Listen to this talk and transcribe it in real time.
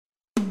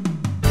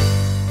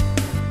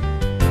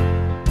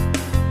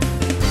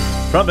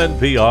From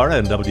NPR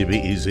and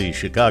WBEZ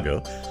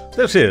Chicago,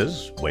 this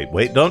is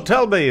Wait, Don't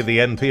Tell Me, the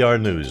NPR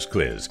News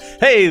Quiz.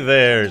 Hey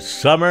there,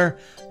 Summer.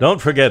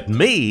 Don't forget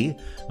me.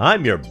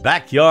 I'm your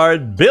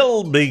backyard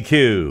Bill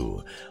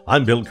BQ.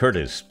 I'm Bill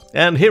Curtis,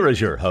 and here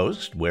is your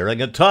host, wearing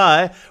a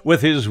tie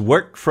with his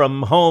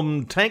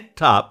work-from-home tank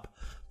top,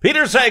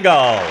 Peter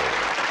Sagal.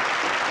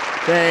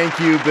 Thank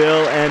you,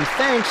 Bill, and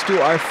thanks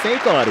to our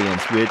fake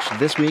audience, which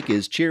this week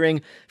is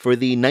cheering for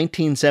the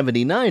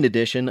 1979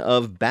 edition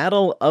of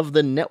Battle of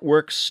the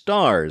Network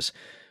Stars,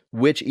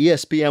 which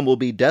ESPN will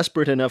be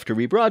desperate enough to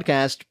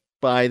rebroadcast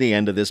by the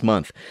end of this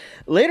month.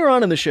 Later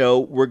on in the show,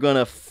 we're going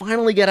to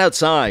finally get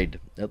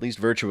outside, at least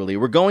virtually.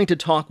 We're going to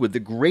talk with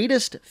the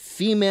greatest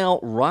female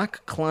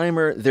rock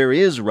climber there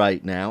is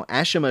right now,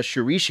 Ashima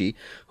Shirishi,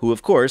 who,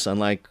 of course,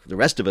 unlike the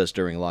rest of us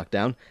during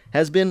lockdown,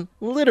 has been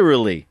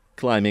literally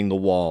climbing the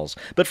walls.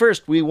 But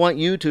first, we want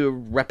you to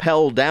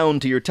rappel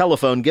down to your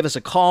telephone, give us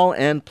a call,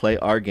 and play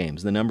our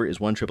games. The number is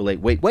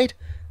 1-888-WAIT-WAIT.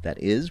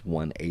 That is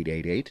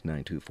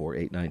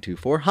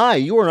 1-888-924-8924. Hi,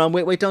 you are on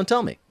Wait, Don't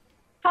Tell Me.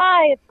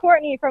 Hi, it's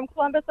Courtney from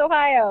Columbus,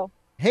 Ohio.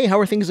 Hey, how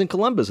are things in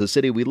Columbus, a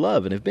city we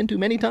love and have been to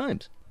many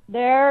times?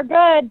 They're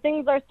good.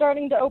 Things are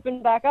starting to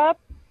open back up.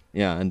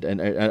 Yeah, and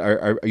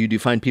do you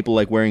find people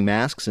like wearing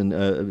masks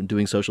and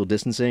doing social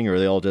distancing, or are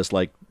they all just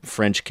like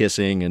French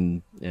kissing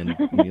and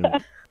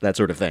that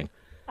sort of thing?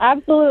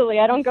 Absolutely.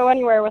 I don't go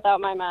anywhere without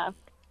my mask.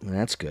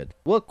 That's good.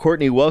 Well,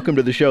 Courtney, welcome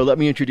to the show. Let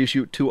me introduce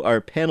you to our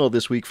panel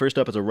this week. First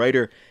up is a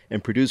writer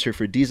and producer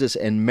for Desus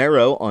and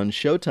Mero on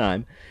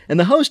Showtime, and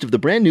the host of the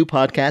brand new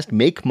podcast,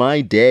 Make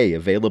My Day,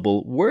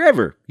 available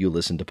wherever you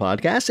listen to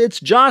podcasts. It's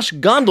Josh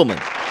Gondelman.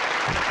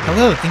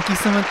 Hello, thank you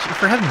so much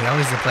for having me.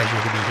 Always a pleasure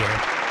to be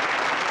here.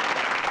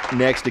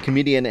 Next, a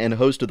comedian and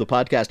host of the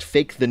podcast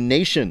Fake the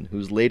Nation,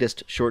 whose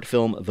latest short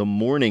film, The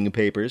Morning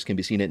Papers, can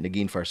be seen at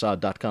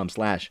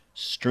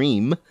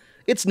NaginFarsad.com/stream.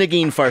 It's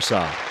Negin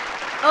Farsad.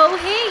 Oh,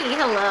 hey,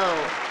 hello.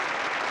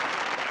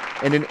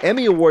 And an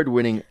Emmy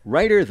Award-winning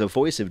writer, the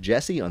voice of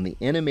Jessie on the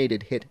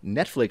animated hit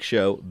Netflix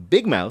show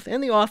Big Mouth,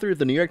 and the author of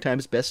the New York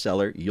Times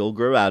bestseller You'll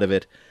Grow Out of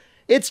It.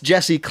 It's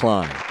Jessie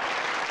Klein.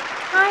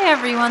 Hi,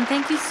 everyone.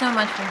 Thank you so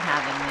much for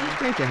having me.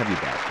 Great to have you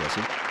back,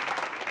 Jessie.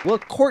 Well,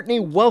 Courtney,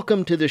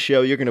 welcome to the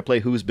show. You're going to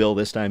play Who's Bill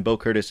this time. Bo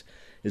Curtis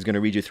is going to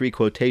read you 3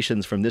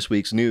 quotations from this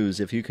week's news.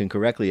 If you can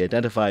correctly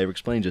identify or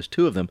explain just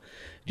 2 of them,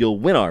 you'll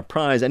win our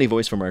prize, any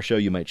voice from our show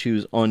you might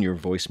choose on your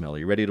voicemail. Are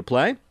you ready to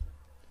play?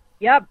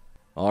 Yep.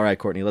 All right,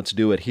 Courtney, let's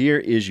do it. Here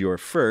is your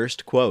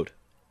first quote.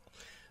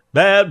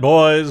 Bad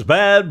boys,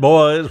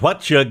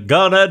 what you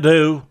gonna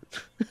do?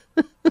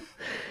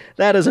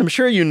 That, as I'm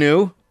sure you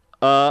knew,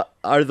 are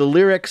the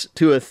lyrics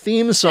to a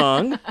theme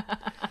song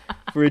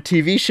for a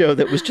TV show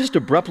that was just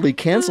abruptly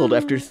canceled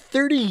after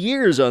 30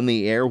 years on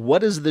the air.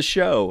 What is the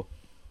show?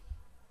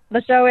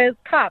 The show is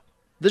Cops.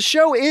 The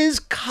show is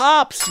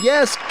Cops.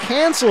 Yes,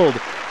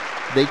 canceled.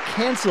 They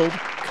canceled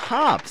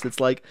Cops. It's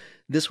like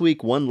this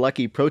week one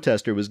lucky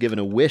protester was given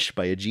a wish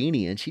by a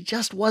genie and she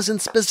just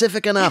wasn't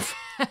specific enough.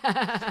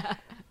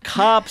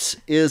 Cops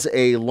is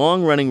a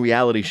long-running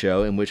reality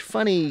show in which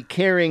funny,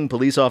 caring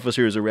police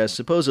officers arrest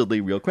supposedly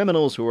real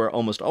criminals who are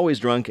almost always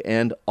drunk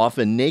and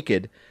often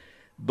naked.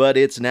 But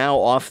it's now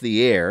off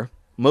the air.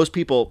 Most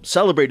people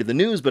celebrated the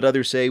news, but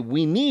others say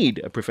we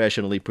need a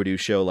professionally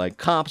produced show like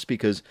Cops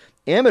because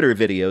amateur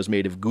videos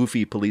made of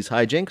goofy police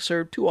hijinks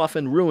are too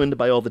often ruined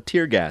by all the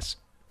tear gas.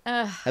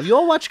 Have you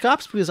all watched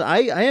Cops? Because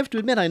I have to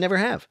admit I never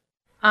have.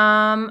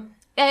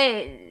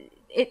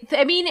 It's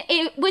only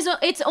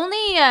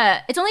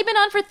been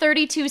on for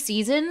 32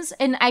 seasons,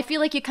 and I feel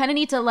like you kind of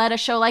need to let a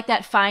show like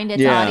that find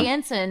its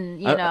audience,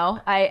 and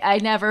I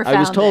never found it. I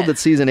was told that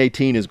season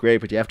 18 is great,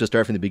 but you have to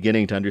start from the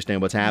beginning to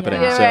understand what's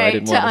happening. Yeah. So right, I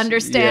didn't to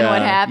understand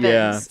what happens.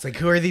 Yeah. It's like,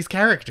 who are these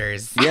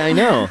characters? Yeah, I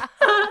know.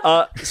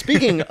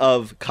 Speaking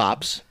of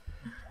cops,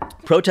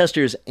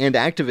 protesters and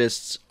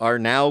activists are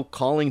now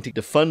calling to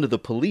defund the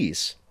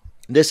police.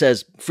 This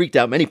has freaked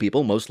out many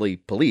people, mostly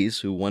police,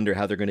 who wonder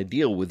how they're going to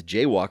deal with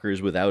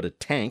jaywalkers without a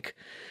tank.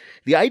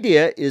 The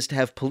idea is to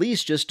have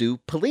police just do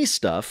police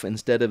stuff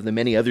instead of the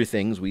many other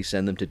things we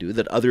send them to do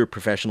that other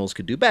professionals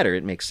could do better.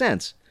 It makes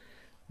sense.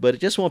 But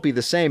it just won't be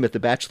the same at the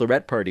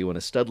bachelorette party when a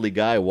studly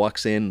guy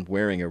walks in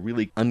wearing a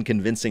really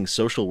unconvincing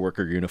social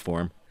worker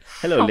uniform.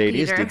 Hello,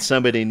 ladies. Peter. Did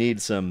somebody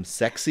need some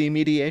sexy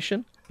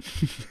mediation?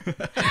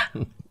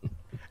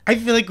 I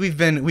feel like we've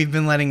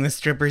been letting the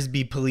strippers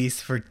be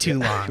police for too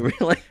long.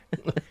 Really?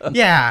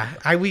 Yeah,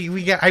 I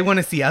want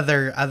to see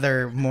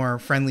other more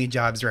friendly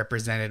jobs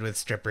represented with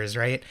strippers,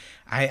 right?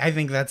 I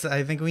think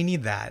we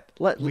need that.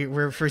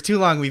 We're for too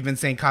long we've been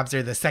saying cops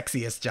are the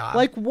sexiest job.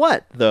 Like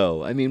what,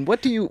 though? I mean,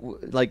 what do you,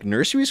 like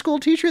nursery school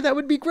teacher? That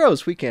would be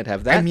gross. We can't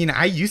have that. I mean,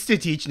 I used to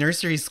teach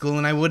nursery school,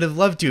 and I would have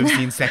loved to have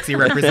seen sexy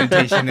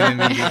representation in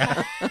the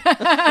media.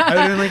 I would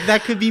have been like,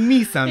 that could be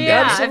me someday.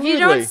 Yeah, Absolutely. if you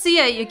don't see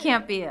it, you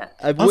can't be it.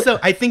 Also,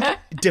 I think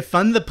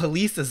defund the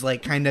police is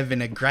like kind of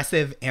an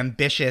aggressive,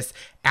 ambitious,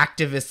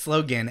 activist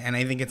slogan, and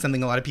I think it's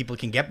something a lot of people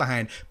can get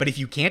behind. But if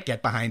you can't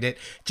get behind it,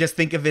 just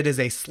think of it as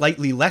a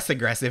slightly less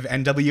aggressive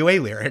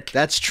NWA lyric.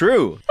 That's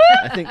true.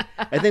 I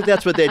think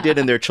that's what they did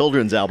in their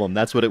children's album.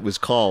 That's what it was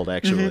called,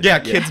 actually. Yeah,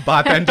 Kids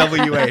Bop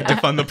NWA,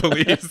 defund the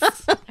police.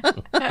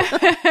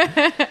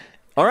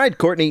 All right,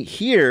 Courtney,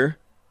 here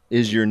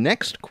is your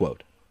next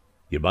quote.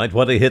 You might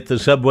want to hit the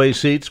subway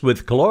seats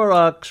with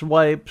Clorox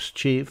wipes,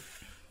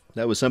 Chief.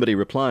 That was somebody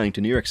replying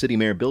to New York City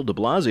Mayor Bill de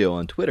Blasio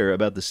on Twitter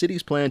about the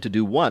city's plan to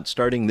do what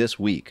starting this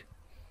week?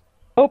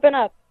 Open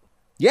up.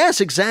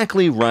 Yes,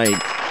 exactly right.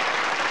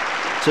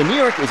 So New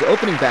York is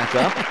opening back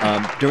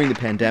up. During the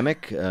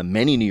pandemic,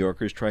 many New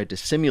Yorkers tried to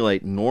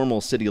simulate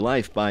normal city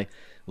life by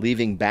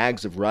leaving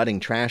bags of rotting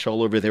trash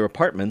all over their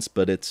apartments,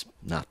 but it's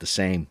not the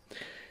same.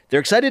 They're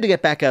excited to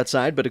get back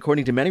outside, but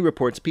according to many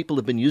reports, people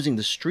have been using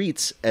the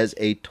streets as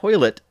a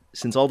toilet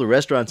since all the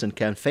restaurants and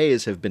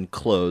cafes have been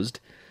closed.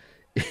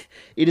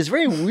 It is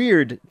very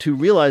weird to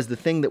realize the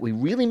thing that we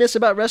really miss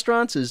about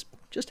restaurants is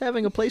just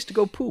having a place to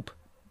go poop.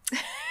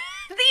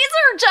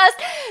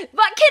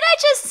 But can I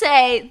just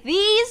say,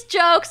 these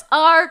jokes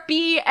are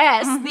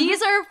BS.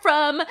 These are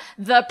from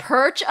the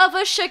perch of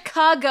a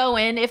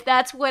Chicagoan, if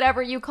that's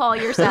whatever you call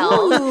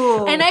yourself.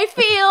 And I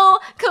feel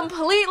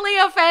completely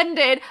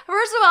offended.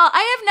 First of all,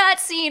 I have not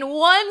seen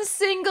one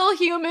single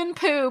human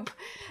poop.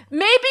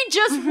 Maybe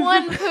just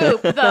one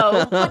poop,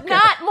 though, but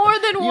not more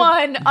than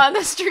one on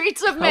the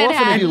streets of Manhattan.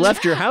 How often have you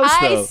left your house,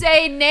 though? I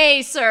say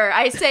nay, sir.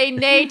 I say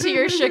nay to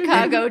your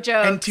Chicago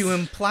jokes. And to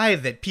imply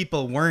that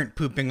people weren't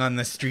pooping on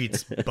the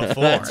streets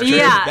before. That's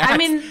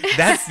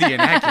the inaccuracy.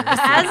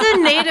 As a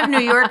native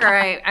New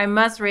Yorker, I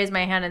must raise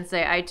my hand and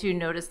say I, too,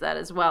 noticed that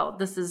as well.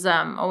 This has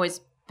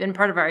always been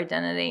part of our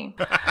identity.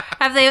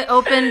 Have they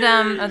opened,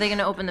 are they going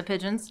to open the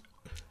pigeons?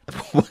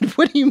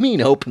 What do you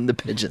mean, open the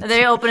pigeons? Are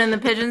they opening the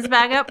pigeons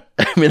back up?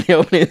 I mean, they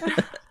open it.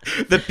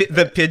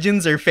 The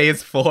pigeons are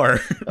phase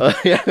 4.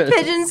 Yeah.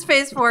 Pigeons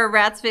phase 4,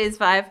 rats phase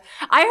 5.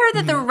 I heard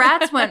that the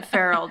rats went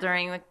feral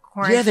during the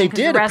quarantine. Yeah, they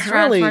did. The restaurants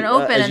Apparently, weren't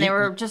open and they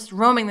were just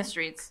roaming the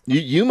streets.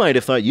 You might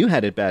have thought you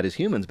had it bad as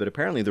humans, but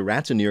apparently the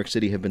rats in New York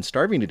City have been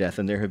starving to death,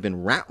 and there have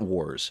been rat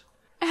wars.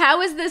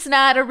 How is this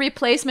not a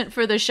replacement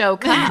for the show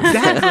Cops?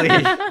 Exactly.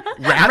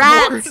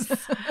 Rat wars.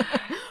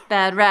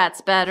 Bad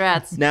rats, bad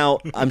rats. Now,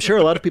 I'm sure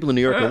a lot of people in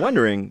New York are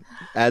wondering,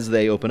 as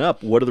they open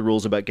up, what are the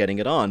rules about getting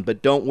it on?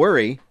 But don't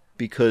worry,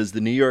 because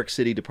the New York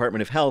City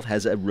Department of Health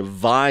has a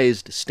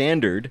revised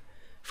standard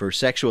for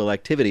sexual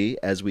activity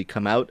as we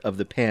come out of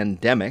the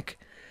pandemic.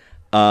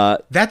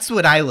 That's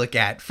what I look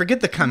at.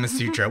 Forget the Kama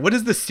Sutra. What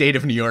does the state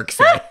of New York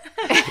say?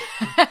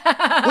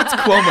 What's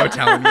Cuomo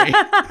telling me?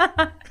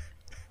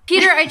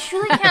 Peter, I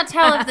truly can't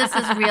tell if this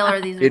is real or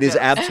these are It is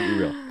jokes. absolutely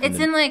real. It's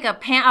in like a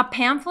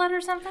pamphlet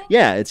or something?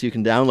 Yeah, you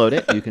can download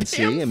it. You can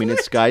see. I mean,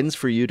 it's guidance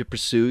for you to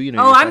pursue, your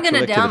I'm sexual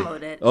going to activity.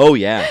 download it. Oh,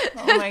 yeah.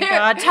 Oh, my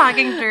God.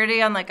 Talking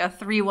dirty on like a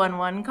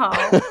 311 call.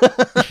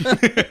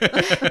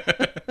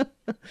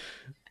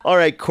 All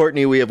right,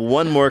 Courtney, we have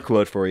one more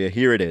quote for you.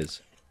 Here it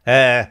is.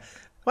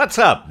 What's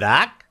up,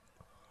 Doc?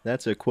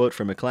 That's a quote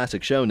from a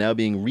classic show now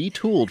being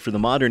retooled for the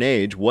modern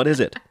age. What is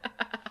it?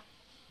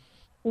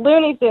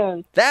 Looney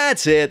Tunes.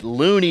 That's it,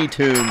 Looney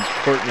Tunes,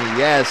 Courtney,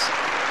 yes.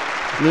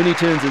 Looney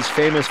Tunes is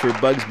famous for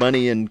Bugs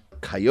Bunny and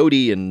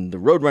Coyote and the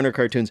Roadrunner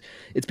cartoons.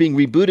 It's being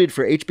rebooted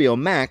for HBO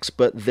Max,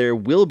 but there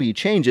will be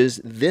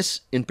changes.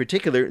 This, in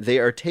particular, they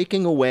are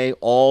taking away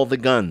all the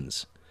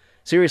guns.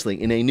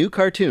 Seriously, in a new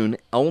cartoon,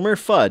 Elmer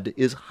Fudd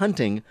is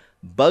hunting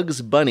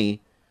Bugs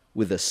Bunny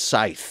with a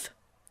scythe.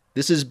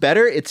 This is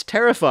better. It's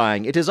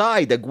terrifying. It is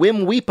I, the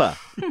Gwim Weepa.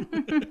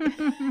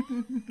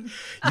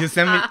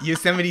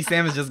 Yosemite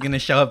Sam is just going to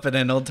show up at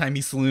an old-timey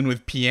saloon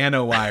with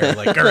piano wire.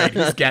 Like, all right,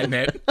 who's getting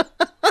it?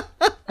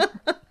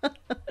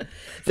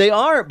 They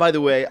are, by the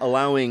way,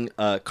 allowing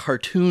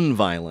cartoon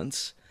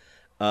violence,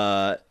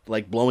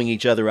 like blowing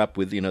each other up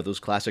with, those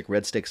classic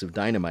red sticks of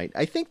dynamite.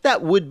 I think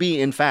that would be,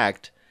 in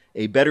fact,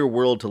 a better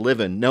world to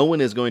live in. No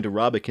one is going to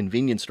rob a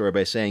convenience store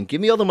by saying,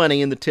 give me all the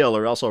money in the till,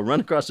 or else I'll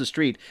run across the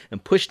street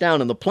and push down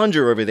on the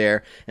plunger over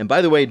there. And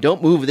by the way,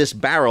 don't move this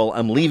barrel.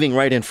 I'm leaving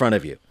right in front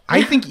of you.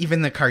 I think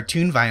even the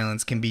cartoon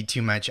violence can be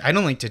too much. I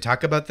don't like to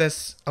talk about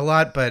this a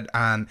lot, but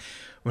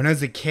when I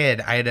was a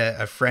kid, I had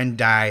a friend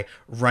die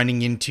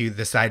running into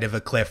the side of a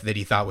cliff that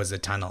he thought was a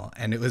tunnel.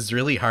 And it was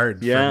really hard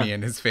for me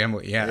and his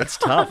family. Yeah, it's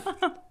tough.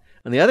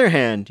 On the other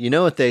hand, you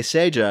know what they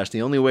say, Josh,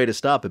 the only way to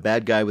stop a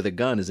bad guy with a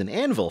gun is an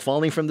anvil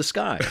falling from the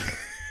sky.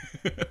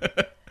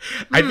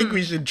 I think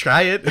we should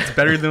try it. It's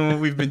better than what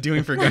we've been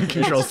doing for gun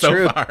control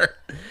so far.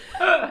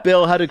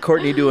 Bill, how did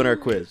Courtney do in our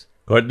quiz?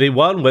 Courtney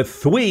won with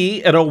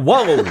 3 and a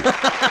whoa.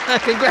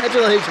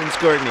 Congratulations,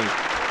 Courtney.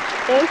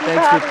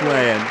 Thanks for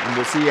playing, and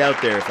we'll see you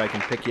out there if I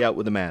can pick you out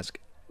with a mask.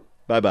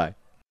 Bye-bye.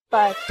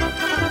 Bye.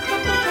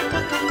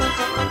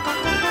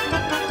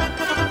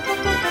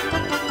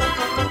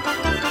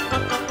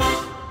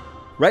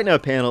 Right now,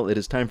 panel, it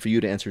is time for you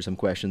to answer some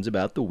questions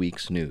about the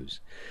week's news.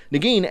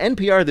 Nagin,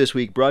 NPR this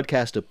week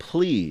broadcast a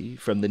plea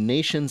from the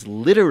nation's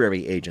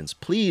literary agents.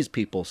 Please,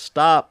 people,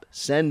 stop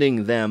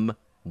sending them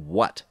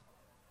what?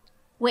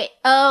 Wait,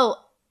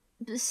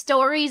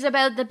 stories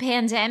about the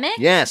pandemic?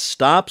 Yes,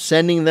 stop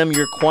sending them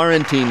your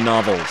quarantine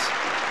novels.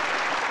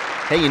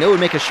 Hey, you know what would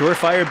make a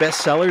surefire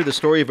bestseller? The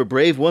story of a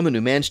brave woman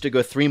who managed to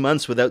go 3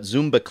 months without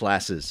Zumba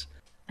classes.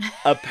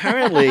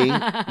 Apparently,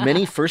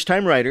 many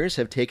first-time writers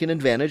have taken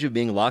advantage of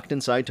being locked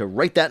inside to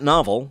write that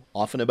novel,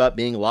 often about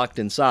being locked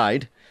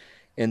inside.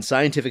 And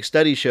scientific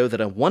studies show that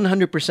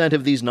 100%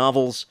 of these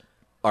novels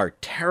are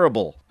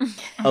terrible.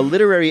 A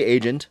literary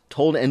agent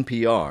told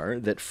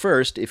NPR that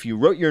first, if you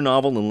wrote your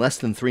novel in less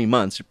than 3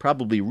 months, it'd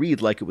probably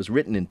read like it was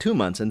written in 2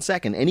 months. And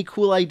second, any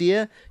cool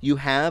idea you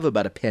have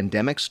about a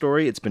pandemic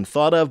story, it's been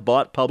thought of,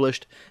 bought,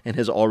 published, and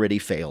has already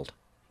failed.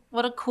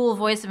 What a cool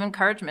voice of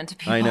encouragement to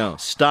people. I know.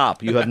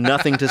 Stop. You have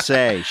nothing to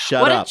say.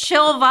 Shut what up. What a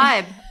chill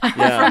vibe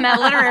from that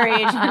literary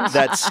agent.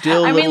 That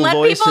still little let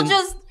voice. People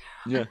just...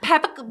 Yeah.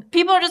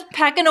 People are just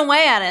pecking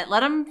away at it. Let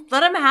them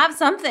have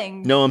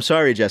something. No, I'm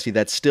sorry, Jesse.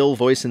 That still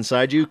voice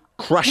inside you,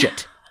 crush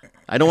it.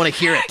 I don't want to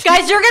hear it.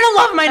 Guys, you're going to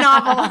love my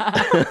novel.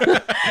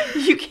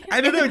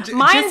 I don't know.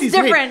 Mine's Jesse's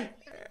different. Right.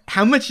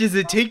 How much does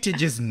it take to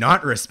just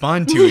not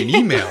respond to an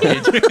email?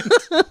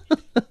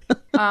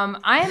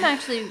 I am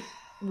actually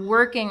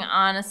working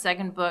on a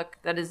second book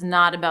that is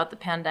not about the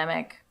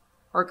pandemic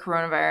or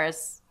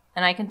coronavirus.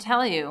 And I can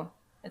tell you,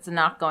 it's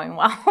not going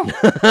well.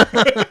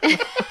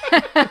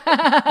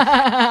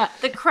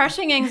 The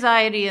crushing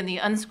anxiety and the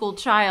unschooled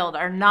child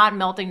are not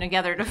melting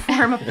together to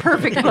form a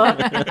perfect book.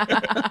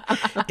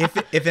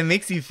 If it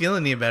makes you feel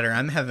any better,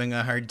 I'm having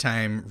a hard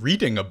time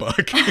reading a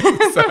book.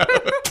 So.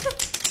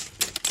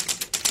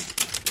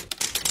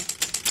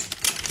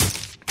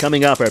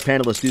 Coming up, our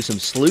panelists do some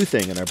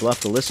sleuthing in our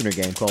Bluff the Listener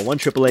game called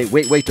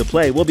 1-888-WAIT-WAIT to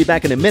play. We'll be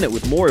back in a minute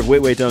with more of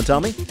Wait, Wait, Don't Tell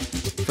Me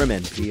from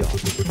NPR.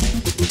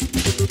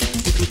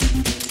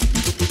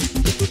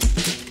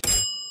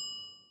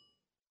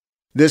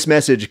 This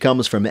message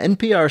comes from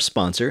NPR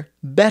sponsor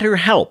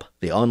BetterHelp,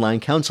 the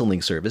online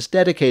counseling service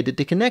dedicated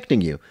to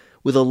connecting you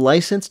with a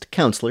licensed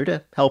counselor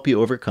to help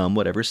you overcome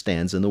whatever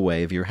stands in the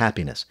way of your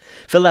happiness.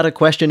 Fill out a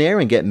questionnaire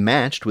and get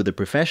matched with a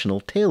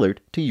professional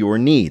tailored to your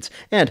needs.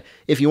 And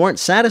if you aren't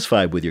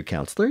satisfied with your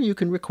counselor, you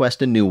can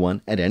request a new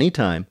one at any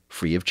time,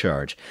 free of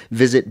charge.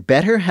 Visit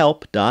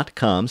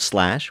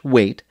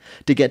betterhelp.com/wait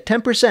to get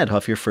 10%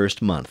 off your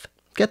first month.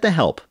 Get the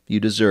help you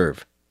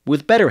deserve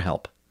with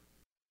BetterHelp.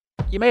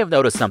 You may have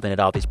noticed something at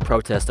all these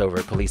protests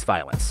over police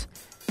violence.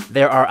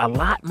 There are a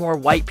lot more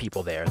white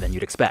people there than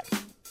you'd expect.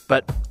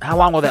 But how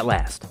long will that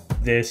last?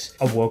 This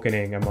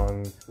awakening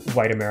among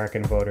white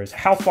American voters,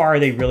 how far are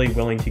they really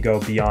willing to go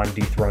beyond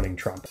dethroning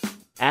Trump?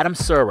 Adam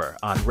Serwer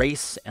on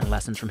race and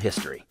lessons from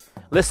history.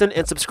 Listen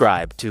and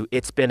subscribe to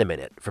It's Been a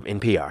Minute from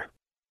NPR.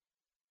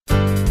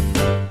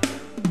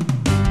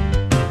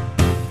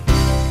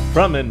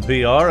 From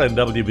NPR and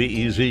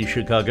WBEZ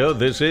Chicago,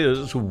 this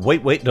is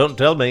Wait, Wait, Don't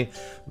Tell Me,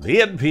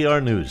 the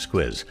NPR News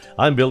Quiz.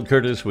 I'm Bill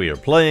Curtis. We are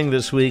playing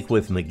this week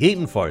with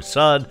Negin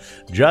Farsad,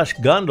 Josh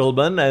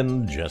Gondelman,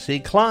 and Jesse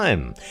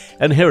Klein.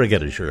 And here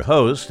again is your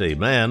host, a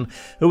man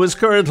who is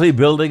currently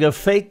building a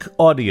fake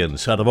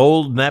audience out of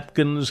old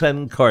napkins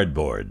and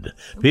cardboard,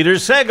 Peter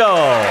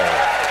Sagal.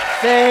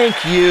 Thank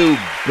you,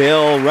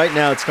 Bill. Right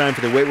now it's time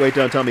for the Wait, Wait,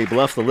 Don't Tell Me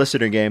Bluff the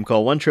Listener game.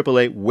 Call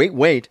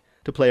 1-888-WAIT-WAIT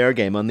to play our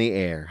game on the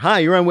air. Hi,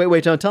 you're on Wait,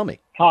 Wait, Don't Tell Me.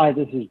 Hi,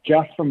 this is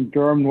Jeff from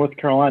Durham, North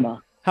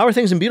Carolina. How are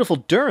things in beautiful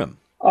Durham?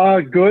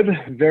 Good.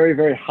 Very,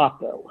 very hot,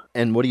 though.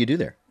 And what do you do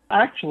there?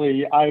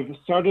 Actually, I've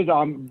started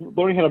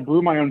learning how to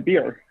brew my own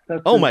beer.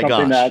 That's my something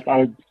gosh. that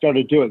I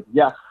started doing.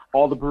 Yes,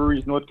 all the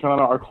breweries in North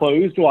Carolina are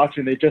closed.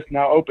 Watching, they just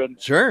now opened.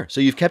 Sure.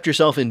 So you've kept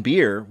yourself in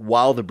beer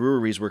while the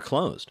breweries were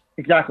closed.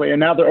 Exactly, and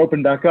now they're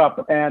opened back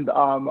up. And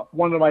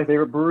one of my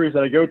favorite breweries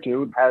that I go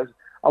to has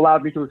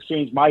allowed me to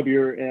exchange my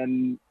beer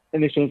in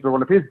exchange for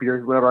one of his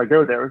beers whenever I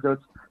go there. So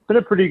it's been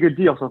a pretty good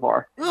deal so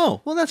far. Oh,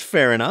 well, that's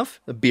fair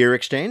enough. A beer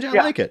exchange. I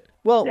like it.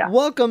 Well,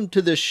 welcome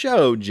to the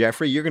show,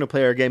 Jeffrey. You're going to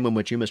play our game in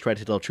which you must try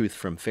to tell truth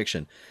from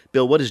fiction.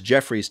 Bill, what is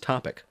Jeffrey's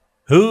topic?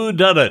 Who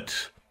done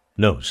it?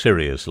 No,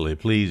 seriously,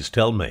 please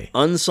tell me.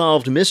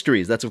 Unsolved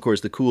mysteries. That's, of course,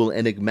 the cool,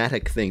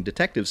 enigmatic thing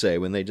detectives say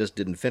when they just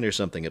didn't finish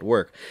something at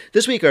work.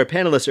 This week, our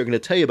panelists are going to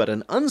tell you about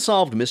an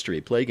unsolved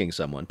mystery plaguing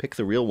someone. Pick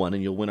the real one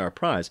and you'll win our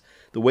prize,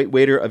 the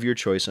waiter of your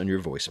choice on your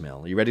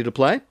voicemail. Are you ready to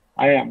play?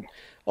 I am.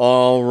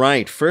 All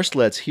right. First,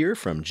 let's hear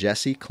from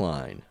Jesse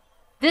Klein.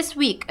 This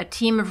week, a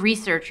team of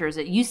researchers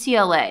at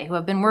UCLA who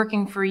have been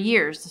working for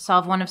years to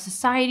solve one of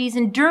society's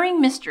enduring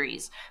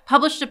mysteries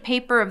published a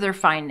paper of their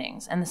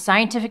findings, and the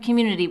scientific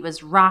community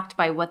was rocked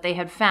by what they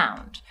had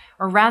found,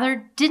 or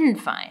rather didn't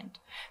find.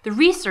 The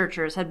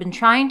researchers had been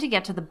trying to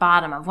get to the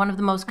bottom of one of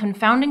the most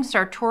confounding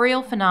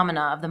sartorial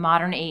phenomena of the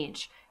modern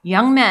age,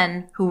 young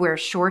men who wear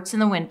shorts in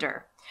the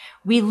winter.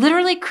 We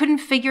literally couldn't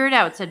figure it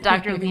out, said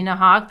Dr. Lena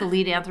Hawk, the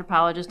lead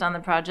anthropologist on the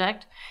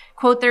project.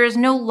 Quote, there is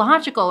no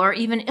logical or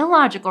even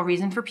illogical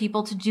reason for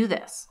people to do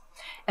this.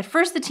 At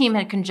first, the team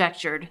had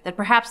conjectured that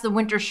perhaps the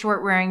winter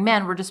short-wearing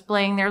men were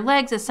displaying their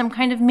legs as some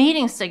kind of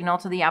mating signal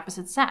to the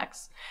opposite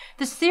sex.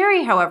 This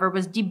theory, however,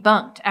 was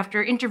debunked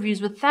after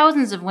interviews with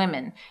thousands of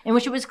women, in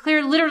which it was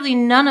clear literally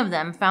none of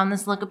them found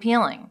this look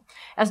appealing.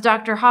 As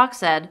Dr. Hawk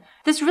said,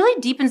 this really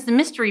deepens the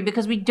mystery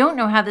because we don't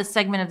know how this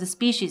segment of the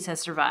species has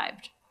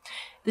survived.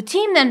 The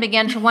team then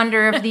began to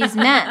wonder if these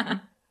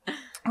men,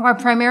 who are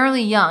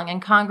primarily young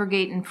and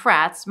congregate in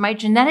frats, might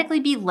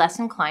genetically be less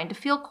inclined to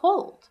feel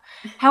cold.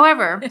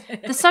 However,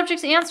 the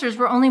subjects' answers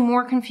were only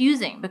more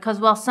confusing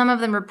because while some of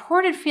them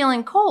reported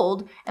feeling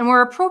cold and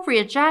wore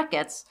appropriate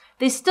jackets,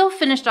 they still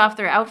finished off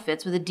their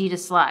outfits with Adidas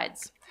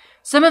slides.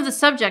 Some of the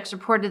subjects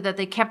reported that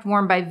they kept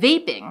warm by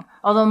vaping,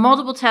 although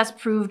multiple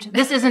tests proved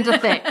this isn't a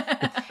thing.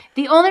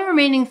 The only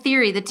remaining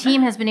theory the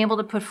team has been able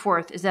to put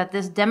forth is that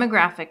this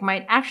demographic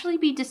might actually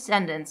be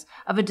descendants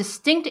of a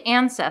distinct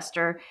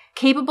ancestor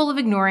capable of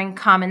ignoring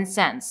common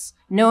sense,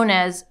 known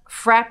as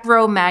frat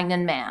bro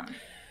magnon man.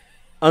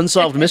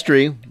 Unsolved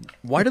mystery.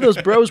 Why do those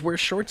bros wear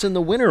shorts in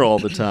the winter all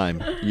the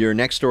time? Your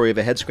next story of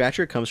a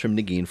head-scratcher comes from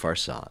Negin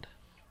Farsad.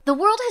 The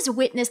world has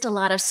witnessed a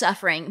lot of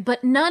suffering,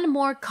 but none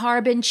more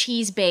carbon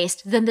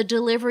cheese-based than the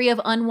delivery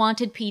of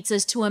unwanted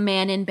pizzas to a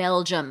man in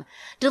Belgium.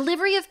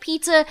 Delivery of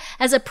pizza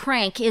as a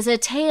prank is a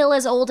tale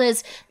as old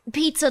as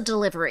pizza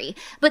delivery,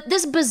 but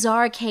this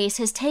bizarre case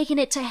has taken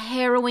it to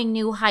harrowing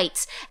new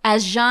heights,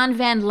 as Jean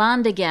van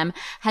Landegem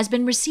has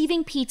been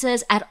receiving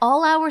pizzas at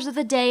all hours of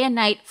the day and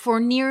night for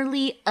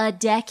nearly a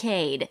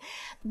decade.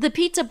 The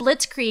pizza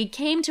blitzkrieg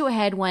came to a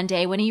head one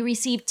day when he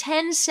received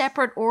 10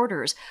 separate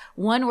orders.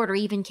 One order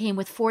even came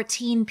with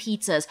 14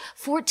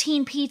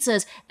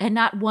 pizzas, and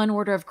not one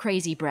order of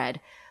crazy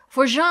bread.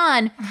 For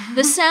Jean,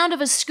 the sound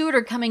of a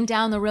scooter coming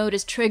down the road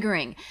is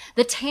triggering.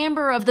 The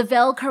timbre of the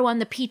Velcro on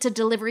the pizza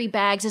delivery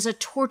bags is a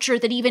torture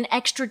that even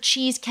extra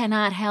cheese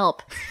cannot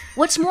help.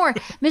 What's more,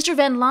 Mr.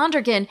 Van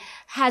Landegem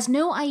has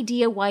no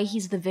idea why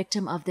he's the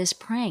victim of this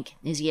prank.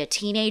 Is he a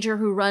teenager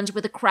who runs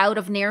with a crowd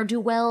of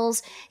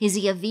ne'er-do-wells? Is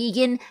he a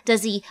vegan?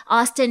 Does he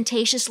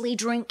ostentatiously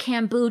drink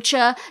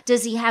kombucha?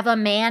 Does he have a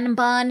man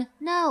bun?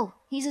 No.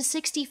 He's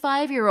a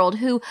 65-year-old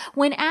who,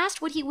 when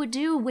asked what he would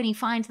do when he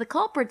finds the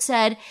culprit,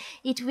 said,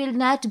 "It will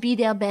not be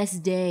their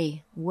best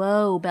day."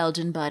 Whoa,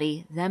 Belgian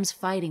buddy, them's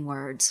fighting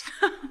words.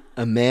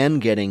 A man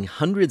getting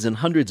hundreds and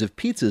hundreds of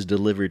pizzas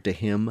delivered to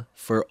him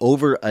for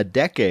over a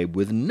decade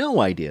with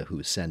no idea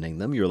who's sending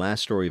them. Your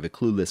last story of a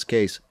clueless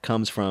case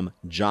comes from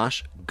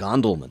Josh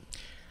Gondelman.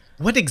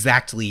 What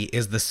exactly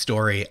is the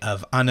story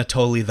of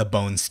Anatoly the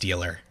Bone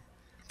Stealer?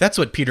 That's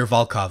what Peter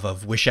Volkov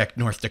of Wishek,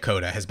 North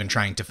Dakota has been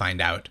trying to find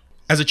out.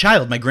 As a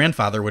child, my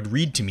grandfather would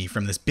read to me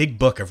from this big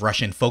book of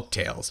Russian folk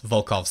tales,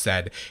 Volkov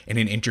said in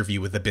an interview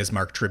with the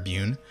Bismarck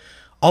Tribune.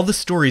 All the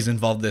stories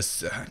involved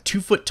this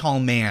 2-foot-tall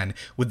man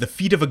with the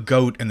feet of a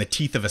goat and the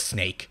teeth of a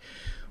snake.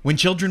 When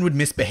children would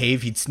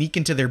misbehave, he'd sneak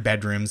into their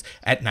bedrooms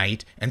at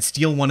night and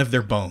steal one of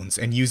their bones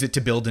and use it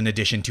to build an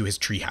addition to his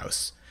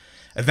treehouse.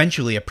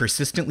 Eventually, a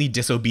persistently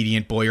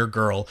disobedient boy or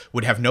girl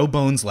would have no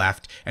bones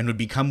left and would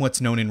become what's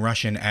known in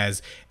Russian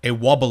as a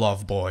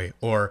Wobolov boy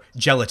or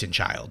gelatin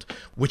child,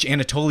 which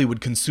Anatoly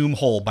would consume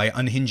whole by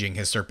unhinging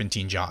his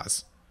serpentine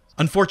jaws.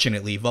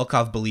 Unfortunately,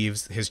 Volkov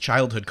believes his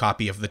childhood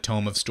copy of the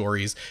tome of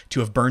stories to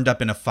have burned up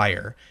in a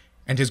fire,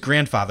 and his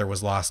grandfather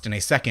was lost in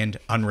a second,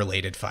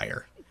 unrelated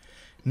fire.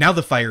 Now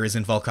the fire is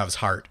in Volkov's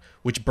heart,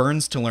 which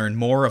burns to learn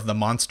more of the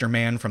monster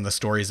man from the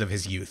stories of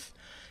his youth.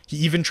 He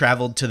even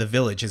traveled to the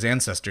village his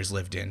ancestors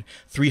lived in,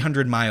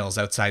 300 miles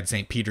outside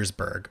St.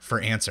 Petersburg,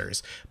 for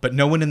answers, but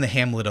no one in the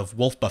hamlet of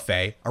Wolf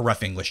Buffet, a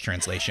rough English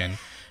translation,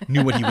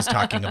 knew what he was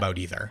talking about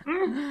either.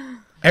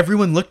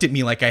 Everyone looked at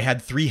me like I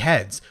had 3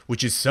 heads,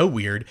 which is so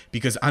weird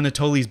because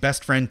Anatoly's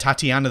best friend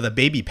Tatiana the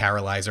baby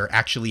paralyzer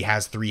actually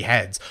has 3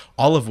 heads,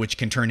 all of which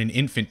can turn an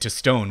infant to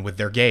stone with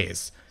their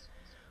gaze.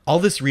 All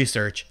this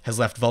research has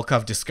left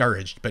Volkov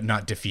discouraged but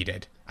not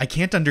defeated. I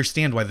can't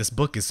understand why this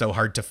book is so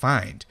hard to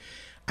find.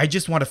 I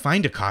just want to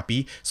find a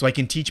copy so I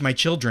can teach my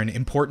children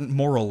important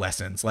moral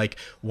lessons, like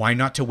why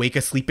not to wake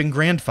a sleeping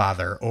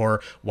grandfather,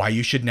 or why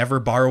you should never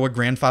borrow a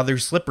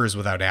grandfather's slippers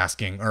without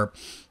asking, or,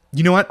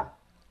 you know what?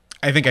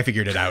 I think I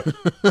figured it out.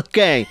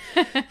 Okay.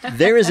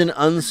 There is an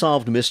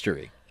unsolved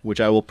mystery,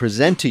 which I will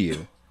present to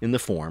you in the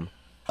form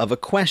of a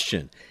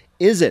question.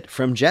 Is it,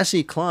 from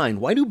Jesse Klein,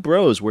 why do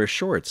bros wear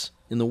shorts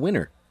in the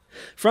winter?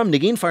 From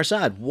Negin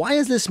Farsad, why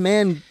is this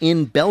man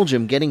in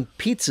Belgium getting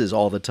pizzas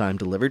all the time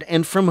delivered,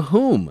 and from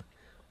whom?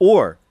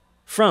 Or,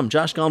 from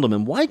Josh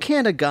Gondelman, why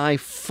can't a guy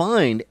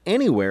find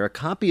anywhere a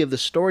copy of the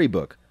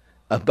storybook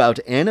about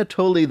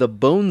Anatoly the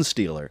Bone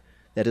Stealer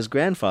that his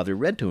grandfather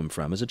read to him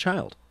from as a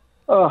child?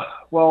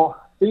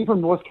 Well, being from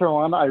North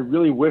Carolina, I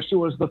really wish it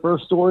was the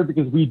first story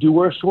because we do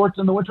wear shorts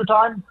in the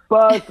wintertime.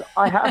 But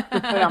I have to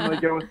say I'm going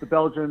to go with the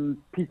Belgian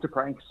pizza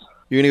pranks.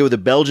 You're going to go with the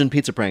Belgian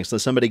pizza pranks. So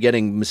somebody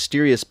getting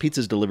mysterious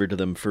pizzas delivered to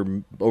them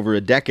for over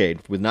a decade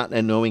with not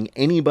knowing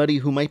anybody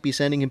who might be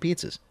sending him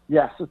pizzas.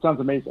 Yes, it sounds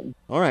amazing.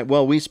 All right,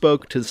 well, we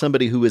spoke to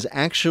somebody who is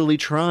actually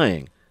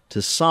trying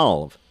to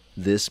solve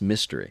this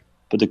mystery.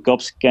 but the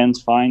cops can't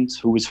find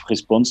who is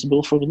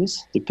responsible for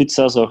this. The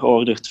pizzas are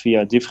ordered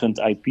via different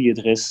IP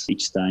address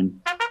each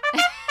time.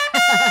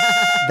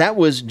 That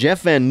was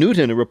Jeff Van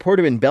Newton, a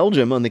reporter in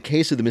Belgium, on the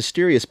case of the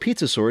mysterious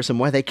pizza source and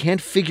why they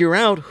can't figure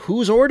out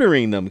who's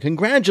ordering them.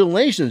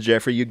 Congratulations,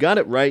 Jeffrey. You got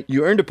it right.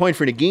 You earned a point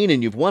for Nagin,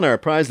 and you've won our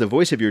prize, the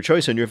voice of your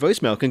choice, on your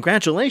voicemail.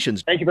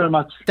 Congratulations. Thank you very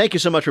much. Thank you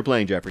so much for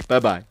playing, Jeffrey.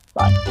 Bye-bye.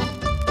 Bye.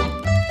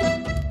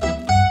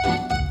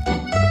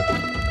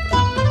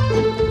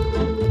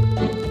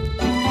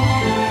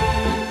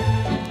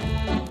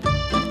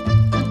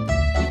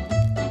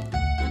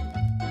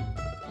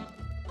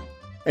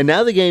 And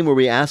now the game where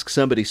we ask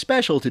somebody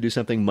special to do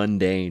something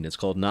mundane. It's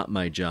called Not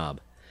My Job.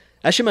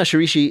 Ashima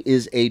Shirishi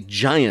is a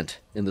giant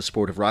in the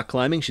sport of rock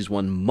climbing. She's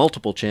won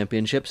multiple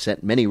championships,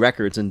 set many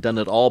records, and done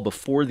it all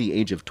before the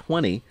age of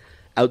 20.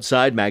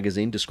 Outside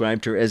magazine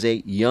described her as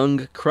a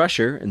young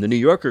crusher, and the New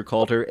Yorker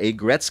called her a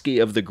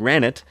Gretzky of the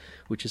Granite,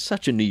 which is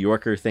such a New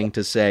Yorker thing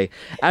to say.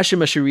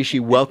 Ashima Shirishi,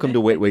 welcome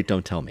to Wait, Wait,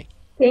 Don't Tell Me.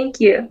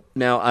 Thank you.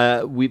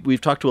 Now, we've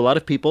talked to a lot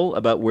of people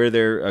about where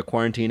they're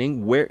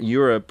quarantining. Where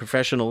you're a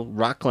professional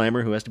rock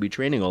climber who has to be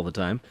training all the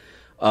time.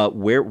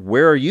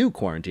 Where are you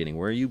quarantining?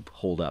 Where are you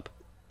holed up?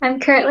 I'm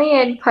currently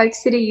in Park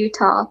City,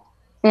 Utah,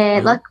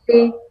 and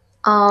luckily,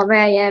 where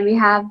I am, we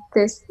have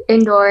this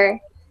indoor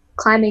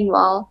climbing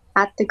wall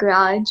at the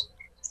garage,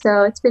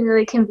 so it's been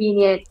really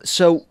convenient.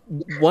 So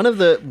one of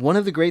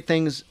the great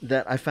things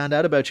that I found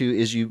out about you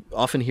is you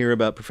often hear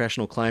about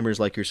professional climbers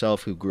like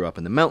yourself who grew up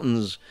in the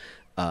mountains.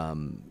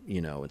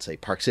 In say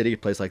Park City, a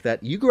place like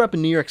that. You grew up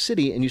in New York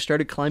City and you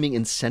started climbing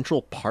in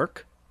Central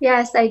Park?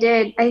 Yes, I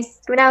did.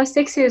 When I was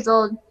 6 years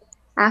old,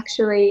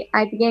 actually,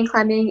 I began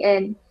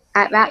climbing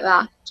at Rat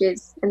Rock, which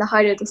is in the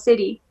heart of the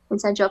city in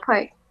Central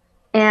Park.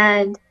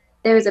 And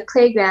there was a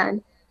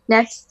playground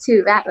next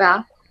to Rat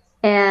Rock.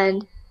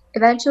 And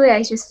eventually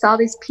I just saw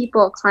these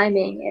people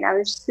climbing and I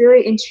was just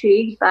really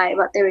intrigued by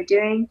what they were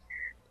doing.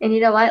 And you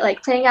know what?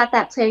 Like playing at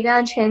that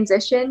playground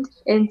transitioned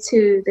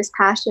into this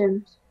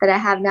passion that I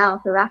have now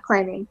for rock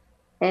climbing.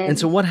 And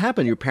so what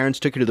happened? Your parents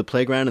took you to the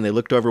playground and they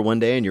looked over one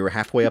day and you were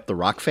halfway up the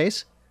rock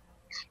face?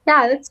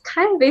 Yeah, that's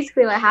kind of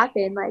basically what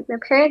happened. Like my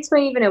parents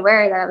weren't even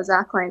aware that I was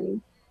rock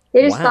climbing.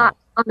 They just thought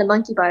on the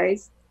monkey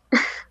bars.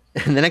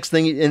 And the next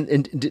thing,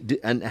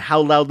 and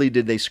how loudly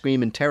did they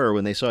scream in terror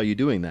when they saw you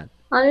doing that?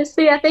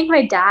 Honestly, I think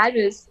my dad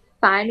was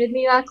fine with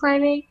me rock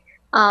climbing.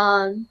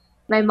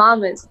 My mom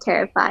was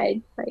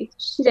terrified. Like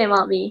she didn't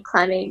want me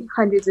climbing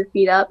hundreds of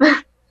feet up.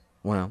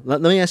 Wow.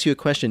 Let me ask you a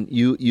question.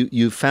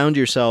 You found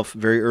yourself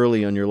very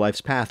early on your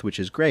life's path, which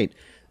is great.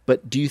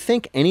 But do you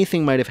think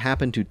anything might have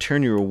happened to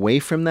turn you away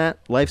from that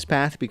life's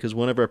path? Because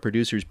one of our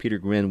producers, Peter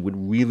Gwynn,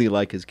 would really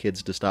like his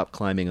kids to stop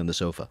climbing on the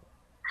sofa.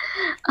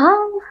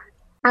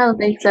 I don't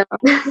think so.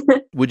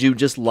 Would you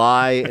just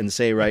lie and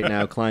say right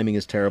now, climbing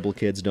is terrible,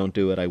 kids, don't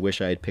do it. I wish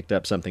I had picked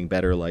up something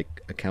better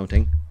like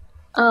accounting?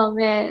 Oh,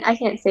 man, I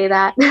can't say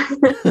that.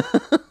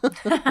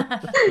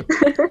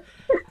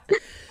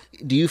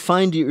 Do you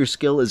find your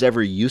skill is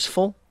ever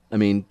useful? I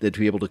mean, to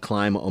be able to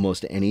climb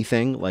almost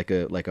anything like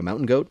a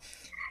mountain goat?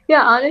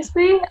 Yeah,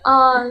 honestly,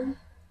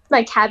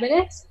 my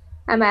cabinets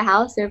at my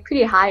house, they're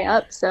pretty high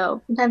up.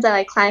 So sometimes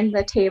I climb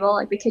the table,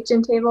 like the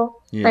kitchen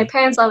table. Yeah. My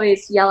parents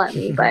always yell at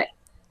me, but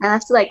I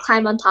have to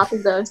climb on top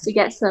of those to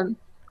get some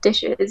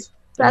dishes.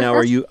 So now,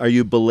 are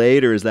you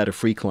belayed or is that a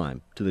free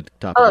climb to the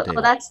top of the table?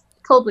 Oh, that's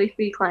totally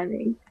free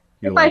climbing.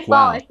 You're if I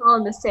fall, I fall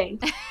in the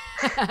sink.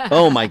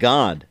 Oh my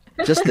God.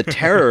 Just the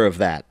terror of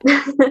that.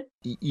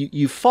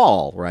 You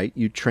fall, right?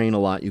 You train a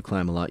lot, you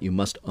climb a lot, you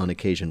must on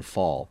occasion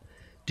fall.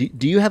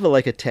 Do you have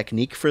a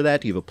technique for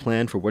that? Do you have a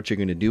plan for what you're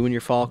going to do when you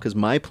fall? Because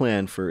my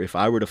plan for if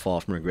I were to fall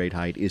from a great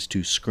height is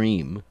to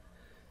scream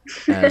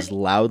as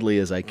loudly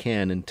as I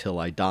can until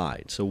I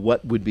died. So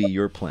what would be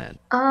your plan?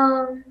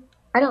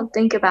 I don't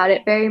think about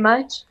it very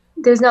much.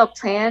 There's no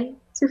plan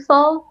to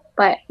fall,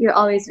 but you're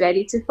always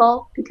ready to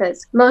fall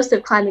because most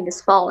of climbing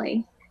is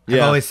falling. Yeah.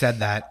 I've always said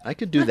that. I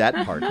could do that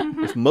part.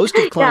 If most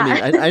of climbing,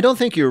 yeah. I don't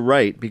think you're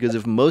right, because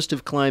if most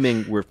of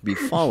climbing were to be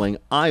falling,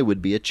 I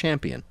would be a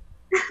champion.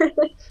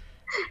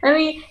 I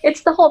mean,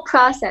 it's the whole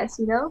process,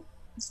 A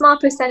small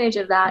percentage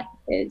of that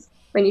is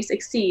when you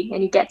succeed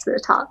and you get to the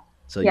top.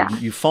 So yeah.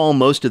 you fall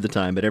most of the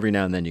time, but every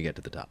now and then you get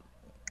to the top.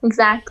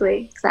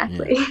 Exactly.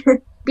 Yeah.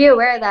 Be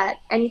aware that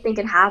anything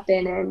can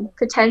happen and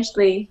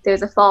potentially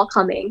there's a fall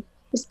coming.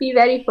 Just be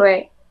ready for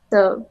it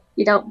so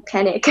you don't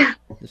panic.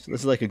 This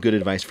is like a good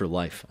advice for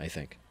life, I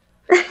think.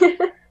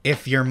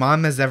 If your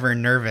mom is ever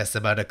nervous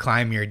about a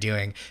climb you're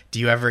doing, do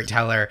you ever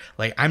tell her,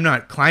 I'm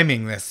not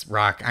climbing this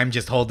rock, I'm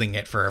just holding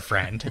it for a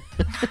friend?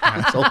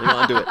 Just holding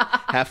onto it,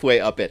 halfway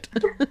up it.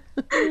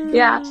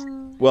 Yeah.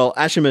 Well,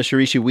 Ashima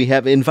Shirishi, we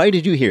have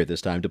invited you here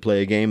this time to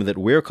play a game that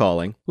we're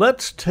calling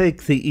Let's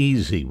Take the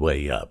Easy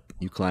Way Up.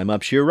 You climb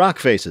up sheer rock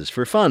faces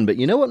for fun, but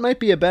you know what might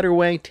be a better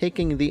way?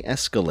 Taking the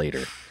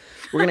escalator.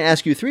 We're going to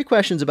ask you 3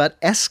 questions about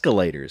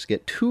escalators.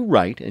 Get 2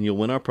 right, and you'll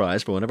win our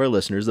prize for one of our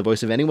listeners, the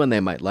voice of anyone they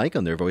might like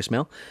on their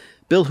voicemail.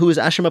 Bill, who is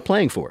Ashima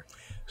playing for?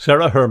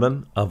 Sarah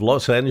Herman of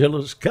Los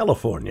Angeles,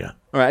 California.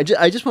 All right,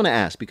 I just want to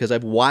ask, because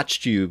I've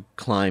watched you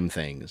climb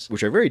things,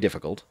 which are very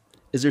difficult.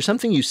 Is there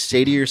something you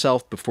say to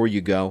yourself before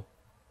you go?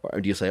 Or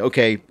do you say,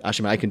 okay,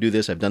 Ashima, I can do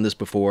this, I've done this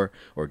before,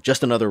 or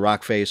just another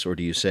rock face, or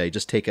do you say,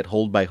 just take it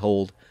hold by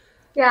hold?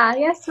 Yeah, I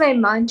guess my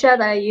mantra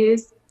that I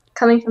use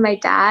coming from my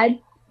dad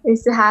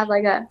is to have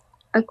like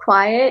a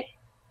quiet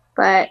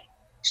but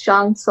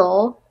strong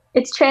soul.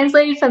 It's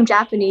translated from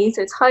Japanese,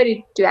 so it's hard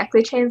to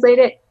directly translate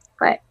it,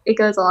 but it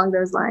goes along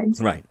those lines.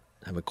 Right.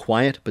 Have a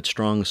quiet but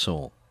strong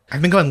soul.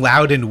 I've been going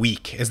loud and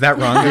weak. Is that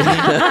wrong?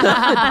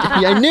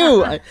 Yeah, I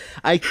knew.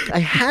 I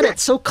had it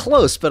so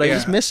close, but I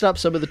just messed up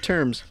some of the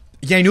terms.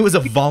 Yeah, I knew it was a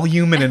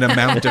volume and an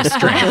amount of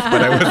strength,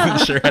 but I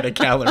wasn't sure how to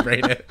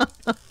calibrate it.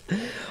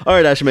 All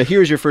right, Ashima,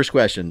 here's your first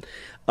question.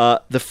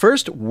 The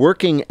first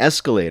working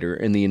escalator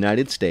in the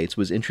United States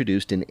was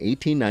introduced in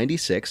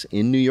 1896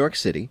 in New York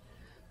City.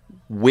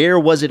 Where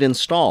was it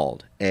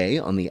installed? A,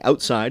 on the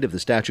outside of the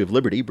Statue of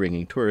Liberty,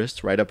 bringing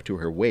tourists right up to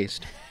her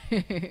waist.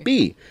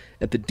 B,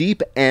 at the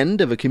deep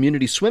end of a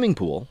community swimming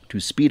pool to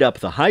speed up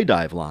the high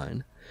dive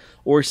line.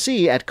 Or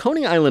C, at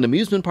Coney Island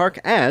Amusement Park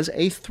as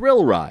a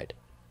thrill ride.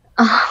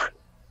 I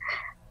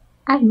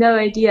have no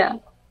idea.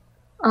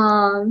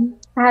 I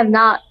have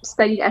not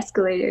studied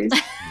escalators.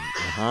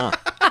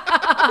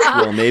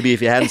 Well, maybe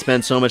if you hadn't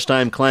spent so much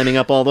time climbing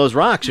up all those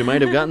rocks, you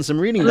might have gotten some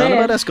reading done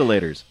about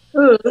escalators.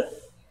 Ooh,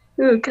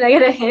 can I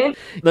get a hint?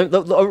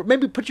 Or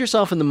maybe put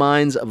yourself in the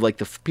minds of like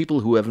the people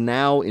who have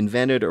now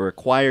invented or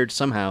acquired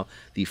somehow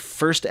the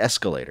first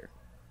escalator.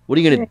 What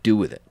are you going to do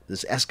with it?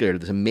 This escalator,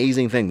 this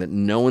amazing thing that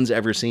no one's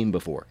ever seen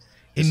before.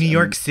 In New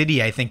York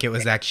City, I think it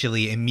was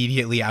actually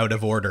immediately out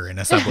of order in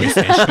a subway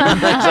station.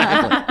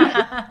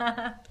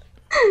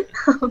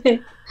 Exactly.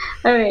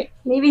 All right,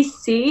 maybe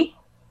C?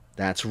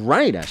 That's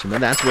right, Ashima.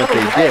 That's what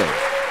they did.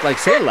 Like,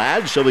 say,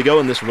 lads, shall we go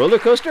on this roller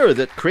coaster or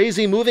that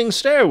crazy moving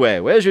stairway?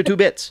 Where's your 2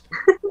 bits?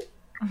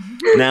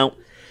 Now,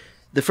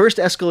 the first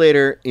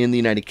escalator in the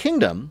United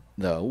Kingdom,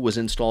 though, was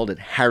installed at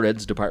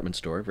Harrods department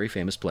store, a very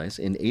famous place,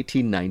 in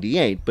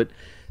 1898, but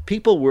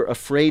people were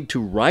afraid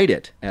to ride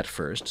it at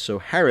first, so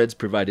Harrods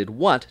provided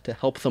what to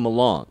help them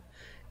along?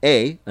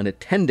 A, an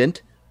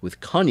attendant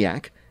with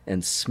cognac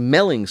and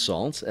smelling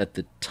salts at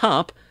the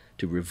top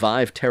to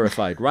revive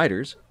terrified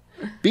riders.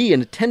 B,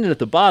 an attendant at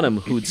the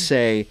bottom who'd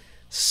say,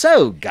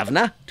 "So,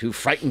 governor, too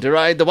frightened to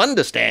ride the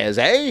wonder stairs,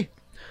 eh?"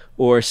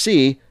 Or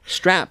C,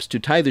 straps to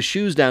tie the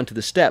shoes down to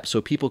the steps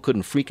so people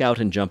couldn't freak out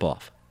and jump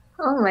off.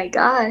 Oh my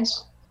gosh.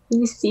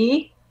 You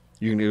see?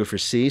 You're going to go for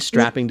C,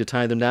 strapping to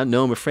tie them down?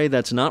 No, I'm afraid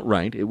that's not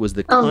right. It was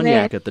the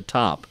cognac at the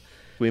top.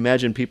 We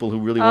imagine people who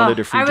really wanted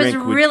a free drink. I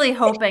was really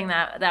hoping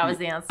that was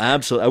the answer.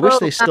 Absolutely. I wish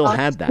they still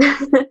had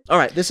that. All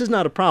right, this is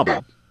not a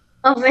problem.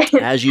 Oh, man.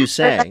 As you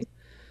say,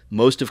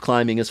 most of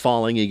climbing is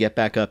falling. You get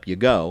back up, you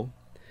go.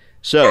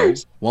 So,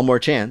 one more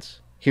chance.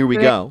 Here we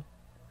go.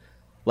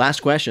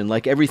 Last question.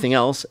 Like everything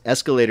else,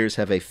 escalators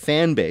have a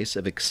fan base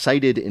of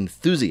excited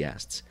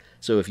enthusiasts.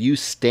 So if you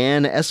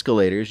stan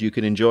escalators, you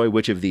can enjoy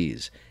which of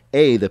these?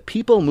 A, the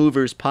People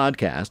Movers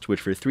podcast,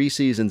 which for 3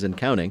 seasons and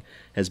counting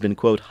has been,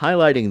 quote,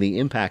 highlighting the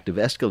impact of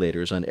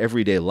escalators on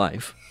everyday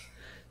life.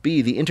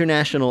 B, the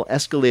International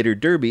Escalator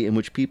Derby, in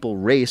which people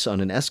race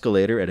on an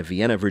escalator at a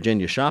Vienna,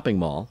 Virginia shopping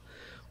mall.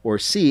 Or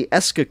C,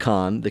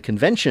 Escacon, the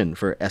convention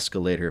for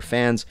escalator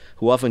fans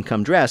who often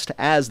come dressed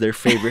as their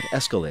favorite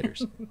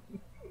escalators.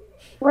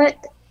 What?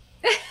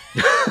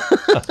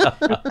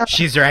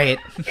 She's right.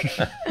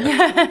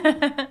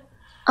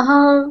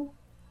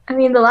 I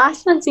mean, the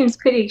last one seems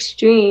pretty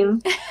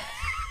extreme,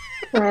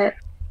 but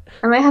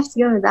I might have to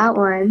go with that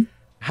one.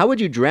 How would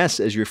you dress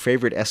as your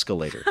favorite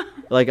escalator?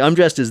 Like, I'm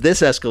dressed as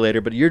this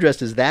escalator, but you're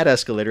dressed as that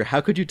escalator.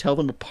 How could you tell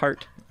them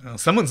apart? Oh,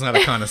 someone's not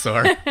a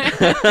connoisseur. Guys,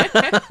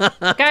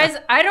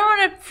 I don't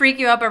want to freak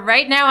you out, but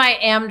right now I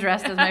am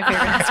dressed as my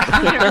favorite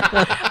escalator.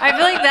 I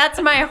feel like that's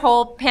my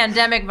whole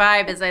pandemic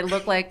vibe, is I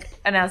look like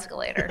an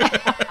escalator.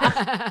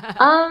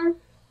 I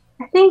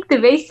think the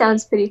race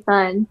sounds pretty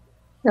fun.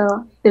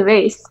 So, the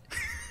race.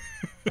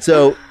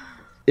 So,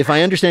 if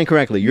I understand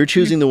correctly, you're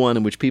choosing the one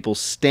in which people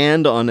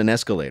stand on an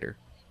escalator.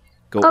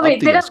 Go wait, up the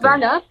they don't escalator.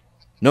 run up?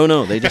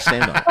 No, they just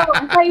stand on it. Oh,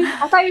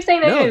 I thought you were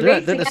saying that No, you're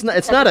racing.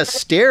 it's not a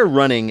stair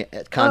running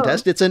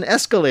contest. It's an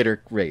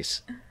escalator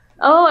race.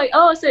 So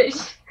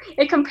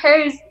it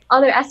compares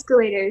other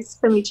escalators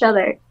from each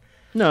other.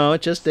 No,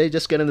 they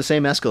just get in the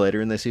same escalator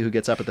and they see who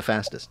gets up at the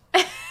fastest.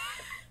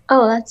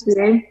 Oh, that's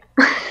weird.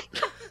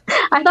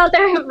 I thought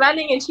they were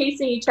running and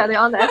chasing each other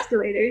on the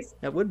escalators.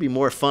 That would be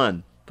more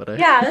fun. But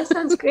Yeah, that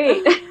sounds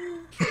great.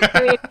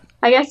 I mean,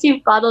 I guess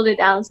you bottled it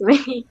down, so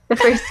maybe the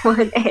first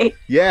one, A.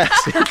 Yes,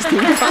 it's the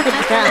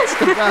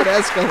podcast about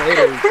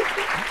escalators.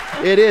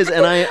 It is,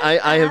 and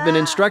I have been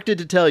instructed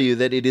to tell you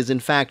that it is, in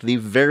fact, the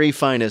very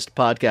finest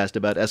podcast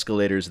about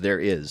escalators there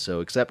is.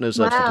 So accept no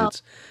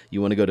substitutes. Wow.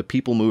 You want to go to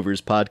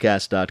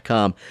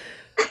peoplemoverspodcast.com.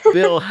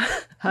 Bill,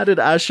 how did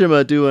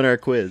Ashima do in our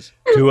quiz?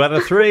 2 out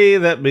of 3.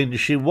 That means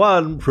she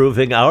won,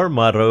 proving our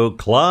motto,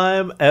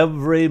 climb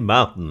every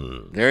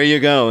mountain. There you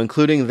go,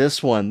 including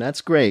this one.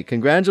 That's great.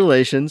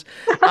 Congratulations.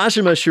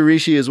 Ashima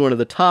Shirishi is one of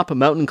the top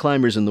mountain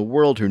climbers in the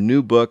world. Her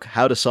new book,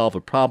 How to Solve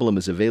a Problem,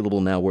 is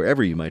available now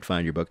wherever you might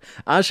find your book.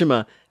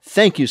 Ashima,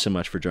 thank you so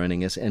much for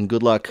joining us, and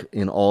good luck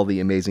in all the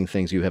amazing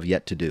things you have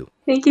yet to do.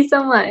 Thank you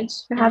so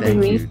much for having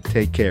me. Thank you.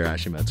 Take care,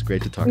 Ashima. It's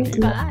great to talk to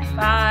you. Bye.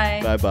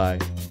 Bye. Bye-bye.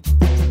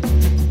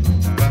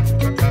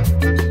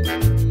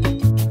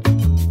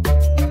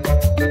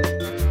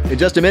 In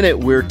just a minute,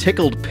 we're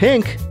tickled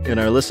pink in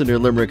our Listener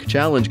Limerick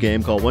Challenge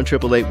game. Call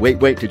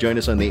 1-888-WAIT-WAIT to join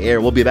us on the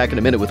air. We'll be back in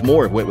a minute with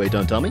more of Wait, Wait,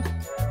 Don't Tell Me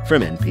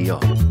from NPR.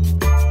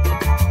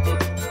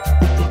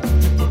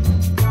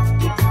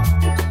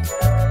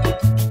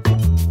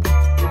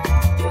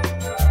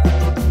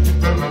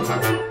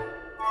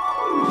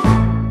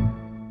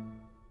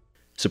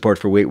 Support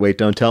for Wait, Wait,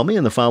 Don't Tell Me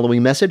and the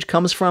following message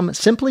comes from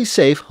Simply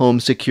Safe Home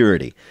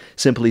Security.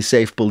 Simply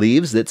Safe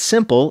believes that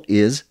simple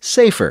is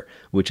safer,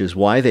 which is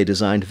why they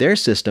designed their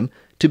system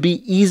to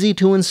be easy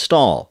to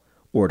install.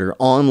 Order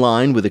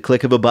online with a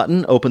click of a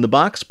button, open the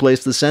box,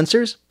 place the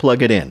sensors,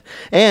 plug it in.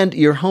 And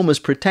your home is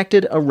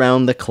protected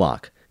around the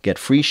clock. Get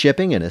free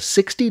shipping and a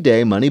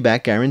 60-day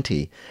money-back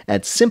guarantee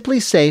at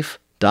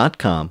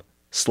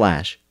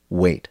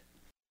simplysafe.com/wait.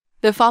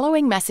 The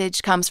following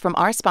message comes from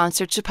our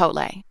sponsor,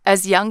 Chipotle.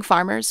 As young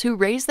farmers who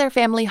raise their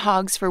family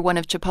hogs for one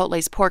of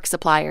Chipotle's pork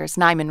suppliers,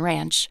 Nyman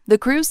Ranch, the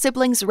Cruz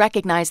siblings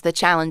recognize the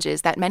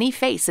challenges that many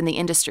face in the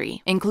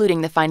industry,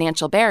 including the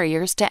financial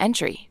barriers to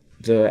entry.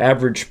 The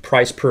average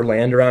price per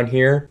land around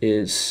here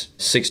is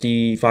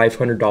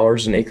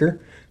 $6,500 an acre.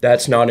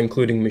 That's not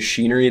including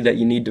machinery that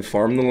you need to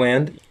farm the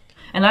land.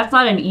 And that's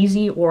not an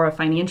easy or a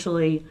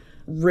financially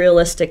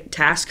realistic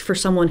task for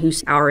someone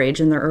who's our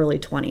age in their early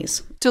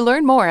 20s. To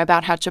learn more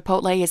about how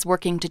Chipotle is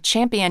working to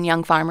champion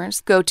young farmers,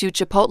 go to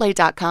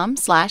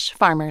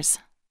chipotle.com/farmers.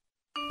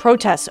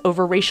 Protests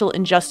over racial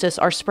injustice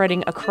are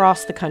spreading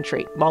across the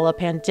country while a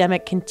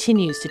pandemic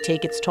continues to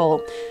take its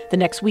toll. The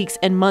next weeks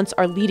and months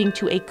are leading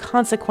to a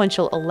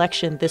consequential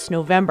election this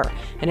November.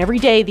 And every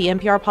day, the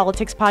NPR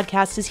Politics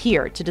Podcast is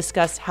here to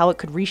discuss how it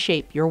could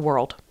reshape your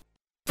world.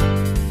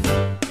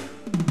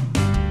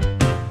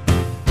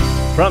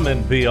 From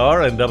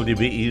NPR and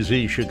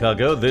WBEZ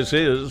Chicago, this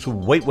is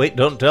Wait, Wait,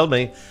 Don't Tell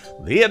Me,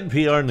 the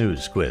NPR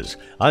News Quiz.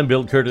 I'm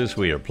Bill Curtis.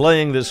 We are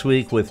playing this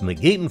week with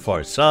Negin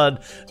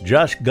Farsad,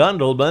 Josh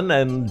Gondelman,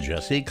 and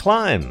Jesse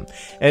Klein.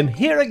 And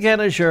here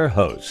again is your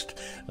host,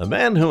 a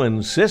man who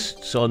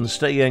insists on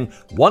staying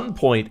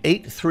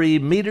 1.83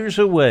 meters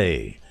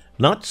away,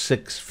 not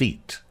 6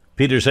 feet.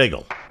 Peter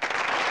Sagal.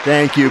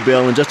 Thank you,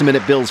 Bill. In just a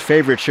minute, Bill's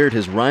favorite shirt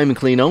is Rhyme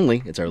Clean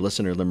Only. It's our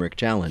Listener Limerick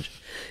Challenge.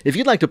 If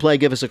you'd like to play,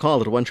 give us a call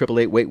at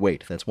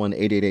 1-888-WAIT-WAIT. That's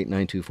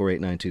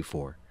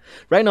 1-888-924-8924.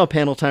 Right now,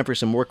 panel, time for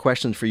some more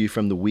questions for you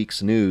from the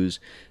week's news.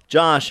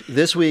 Josh,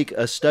 this week,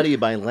 a study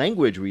by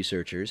language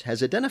researchers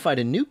has identified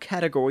a new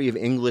category of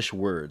English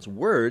words.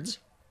 Words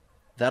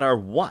that are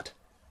what?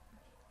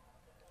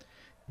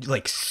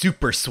 Like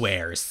super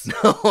swears.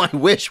 No, I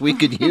wish we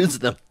could use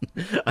them.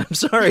 I'm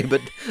sorry,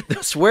 but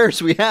the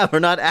swears we have are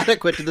not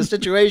adequate to the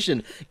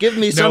situation. Give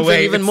me something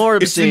even more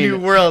obscene. It's a new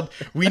world.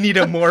 We need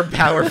a more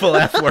powerful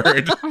F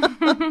word.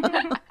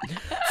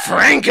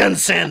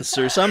 Frankincense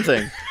or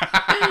something.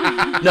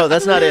 No,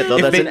 that's not it, though.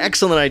 That's an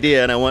excellent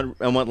idea, and I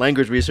want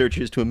language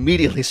researchers to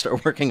immediately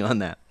start working on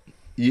that.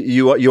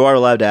 You are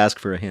allowed to ask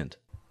for a hint.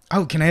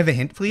 Oh, can I have a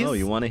hint, please? Oh,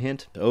 you want a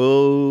hint?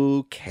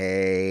 Okay.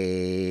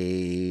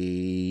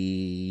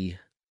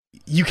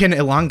 You can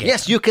elongate.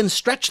 Yes, you can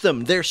stretch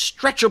them. They're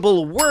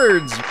stretchable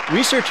words.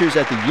 Researchers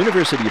at the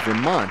University of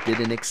Vermont did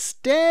an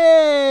extensive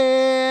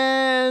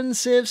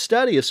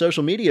study of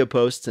social media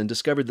posts and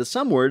discovered that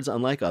some words,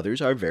 unlike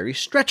others, are very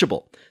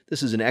stretchable.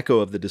 This is an echo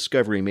of the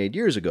discovery made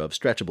years ago of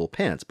stretchable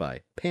pants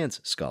by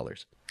pants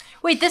scholars.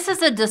 Wait, this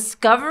is a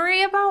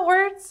discovery about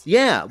words?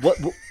 Yeah.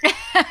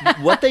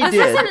 What they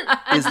did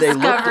is they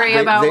looked discovery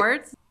about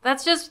words.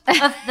 That's just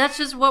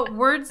what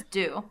words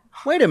do.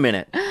 Wait a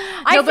minute.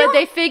 But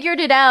they figured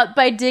it out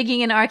by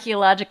digging in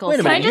archaeological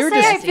sites. Can I just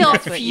say I feel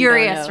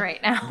furious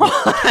right now?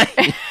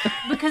 Why?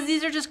 Because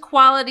these are just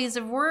qualities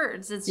of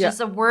words. It's just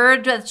a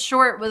word that's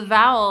short with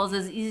vowels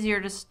is easier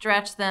to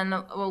stretch than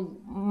a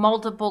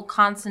multiple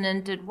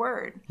consonanted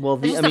word. Well,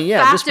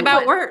 fact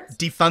about words.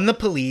 Defund the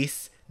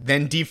police.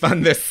 Then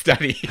defund this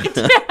study.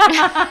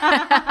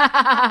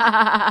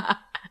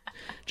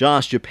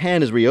 Josh,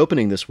 Japan is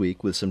reopening this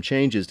week with some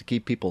changes to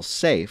keep people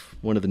safe.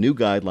 One of the new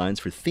guidelines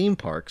for theme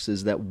parks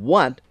is that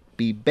what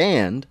be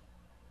banned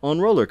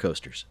on roller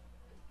coasters.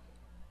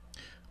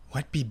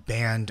 What be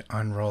banned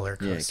on roller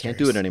coasters? Yeah, you can't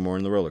do it anymore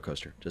in the roller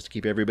coaster, just to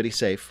keep everybody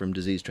safe from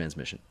disease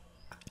transmission.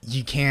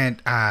 You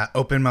can't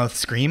open mouth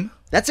scream?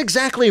 That's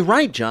exactly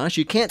right, Josh.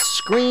 You can't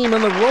scream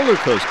on the roller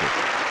coaster.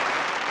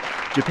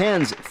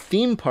 Japan's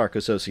Theme Park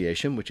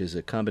Association, which is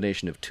a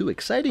combination of two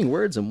exciting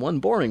words and one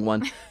boring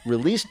one,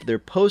 released their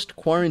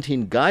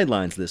post-quarantine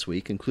guidelines this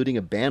week, including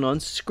a ban on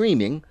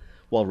screaming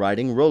while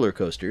riding roller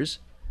coasters,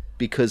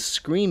 because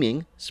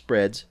screaming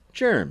spreads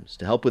germs.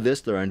 To help with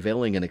this, they're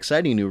unveiling an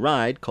exciting new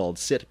ride called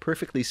Sit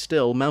Perfectly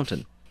Still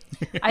Mountain.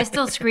 I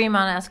still scream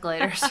on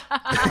escalators. As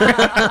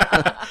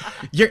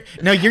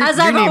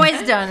I've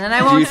always done, and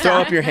I won't Do you throw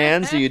stop. up your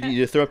hands? Do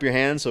you throw up your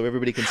hands so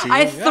everybody can see you?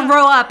 I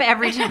throw up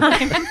every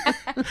time.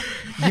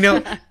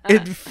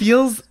 It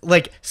feels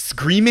like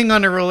screaming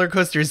on a roller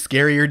coaster is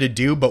scarier to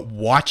do, but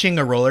watching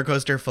a roller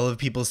coaster full of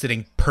people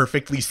sitting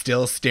perfectly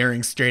still,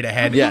 staring straight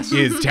ahead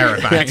is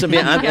terrifying.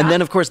 And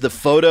then, of course, the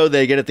photo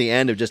they get at the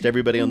end of just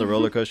everybody on the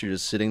roller coaster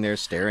just sitting there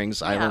staring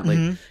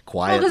silently,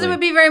 quietly. Because it would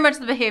be very much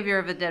the behavior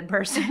of a dead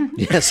person.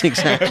 Yes,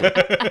 exactly.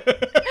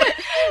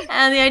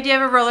 And the idea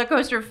of a roller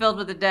coaster filled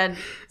with the dead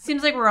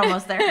seems like we're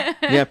almost there.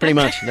 Yeah, pretty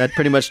much. That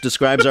pretty much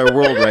describes our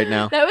world right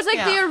now. That was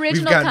like the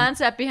original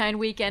concept behind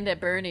Weekend at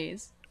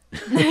Bernie's.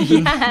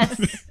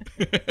 Yes.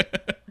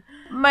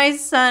 My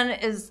son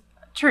is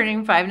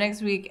turning 5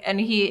 next week,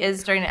 and he is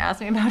starting to ask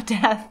me about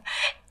death.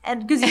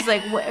 And because he's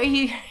like,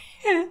 he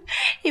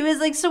was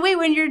like, so wait,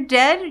 when you're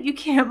dead, you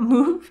can't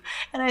move?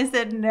 And I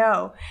said,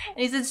 no. And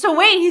he said, so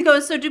wait. He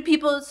goes, so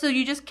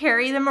you just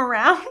carry them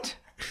around?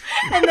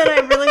 And then I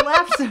really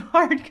laughed so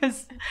hard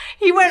because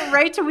he went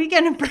right to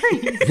Weekend at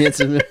Bernie's.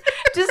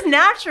 Just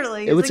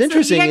naturally. What's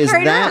interesting is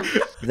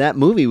that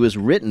movie was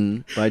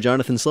written by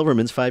Jonathan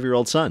Silverman's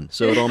 5-year-old son,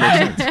 so it all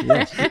makes sense.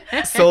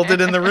 Yes. Sold it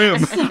in the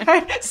room.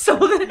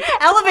 Sold it.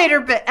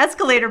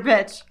 Escalator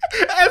pitch.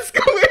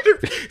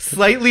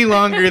 Slightly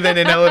longer than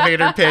an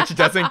elevator pitch,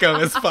 doesn't go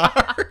as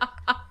far.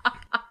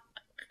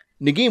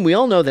 Negin, we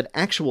all know that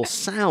actual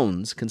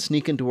sounds can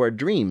sneak into our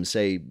dreams.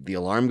 Say, the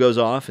alarm goes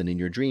off and in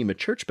your dream a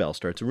church bell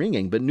starts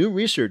ringing. But new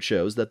research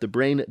shows that the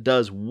brain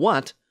does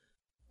what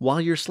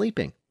while you're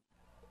sleeping?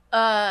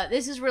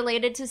 This is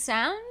related to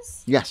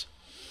sounds? Yes.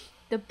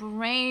 The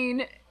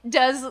brain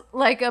does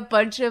like a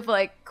bunch of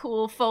like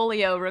cool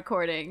folio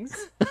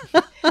recordings.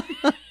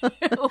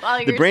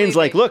 The brain's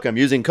like, look, I'm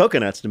using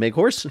coconuts to make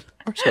horse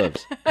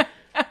hooves.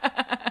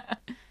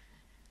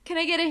 Can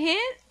I get a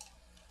hint?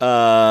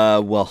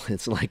 Well,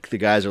 it's like the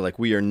guys are like,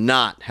 we are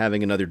not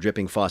having another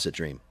dripping faucet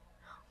dream.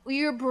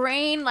 Your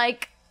brain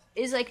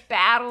is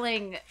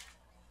battling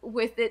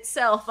with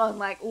itself on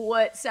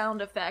what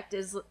sound effect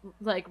is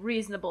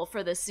reasonable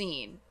for the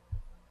scene.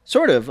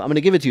 Sort of. I'm going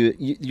to give it to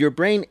you. Your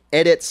brain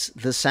edits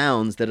the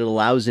sounds that it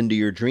allows into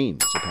your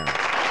dreams, apparently.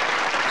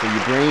 So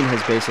your brain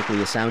has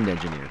basically a sound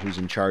engineer who's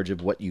in charge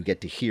of what you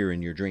get to hear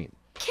in your dream.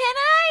 Can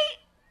I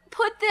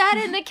put that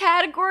in the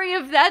category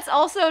of that's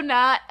also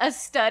not a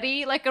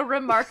study, like a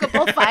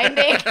remarkable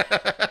finding?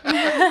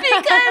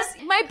 Because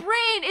my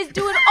brain is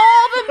doing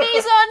all the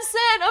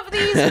mise-en-scène of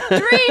these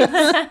dreams.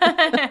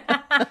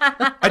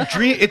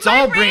 It's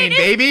all brain,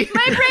 baby.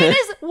 My brain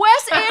is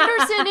Wes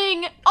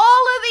Andersoning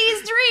all of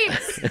these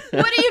dreams.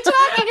 What are you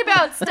talking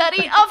about,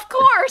 study? Of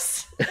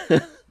course.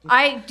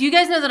 Do you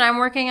guys know that I'm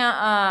working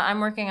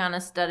on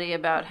a study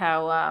about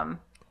how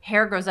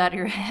hair grows out of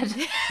your head?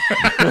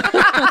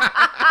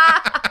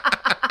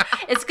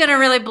 It's gonna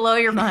really blow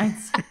your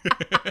minds.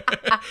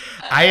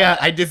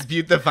 I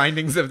dispute the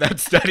findings of that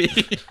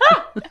study.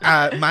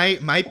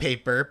 My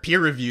paper,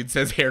 peer-reviewed,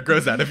 says hair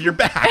grows out of your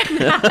back.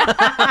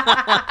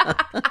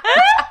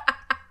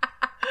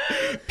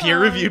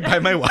 Peer-reviewed by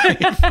my wife.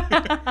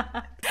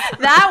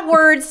 That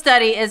word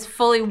study is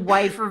fully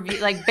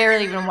wife-reviewed,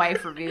 barely even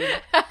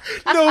wife-reviewed.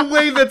 No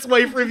way that's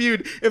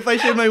wife-reviewed. If I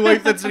showed my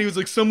wife that study, was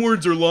like, some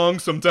words are long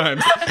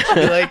sometimes. She'd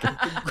be like,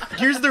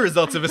 here's the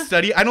results of a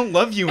study. I don't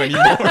love you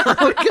anymore.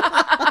 Oh,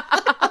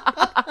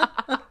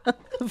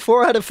 God.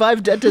 4 out of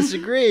 5 dentists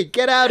agree.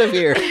 Get out of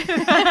here.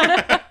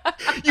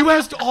 You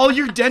asked all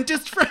your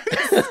dentist friends?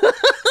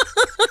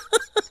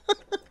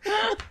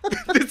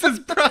 This is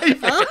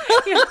private.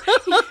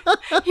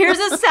 Here's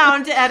a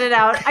sound to edit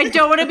out. I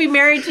don't want to be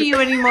married to you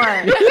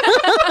anymore.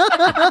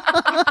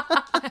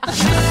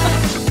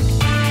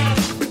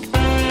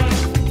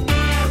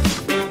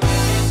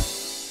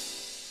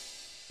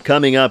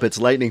 Coming up, it's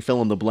Lightning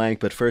Fill in the Blank,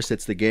 but first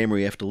it's the game where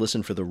you have to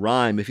listen for the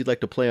rhyme. If you'd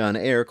like to play on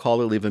air,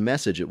 call or leave a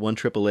message at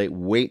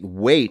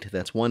 1-888-WAIT-WAIT.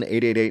 That's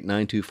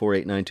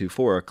 1-888-924-8924,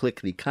 or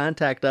click the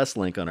Contact Us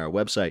link on our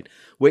website,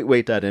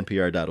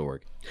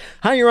 waitwait.npr.org.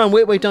 Hi, you're on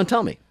Wait, Wait, Don't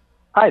Tell Me.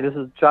 Hi, this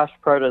is Josh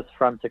Protas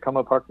from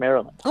Tacoma Park,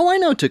 Maryland. Oh, I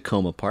know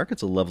Tacoma Park.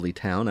 It's a lovely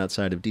town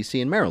outside of D.C.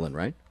 in Maryland,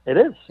 right? It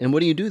is. And what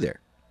do you do there?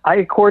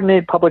 I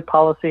coordinate public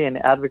policy and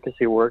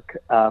advocacy work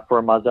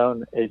for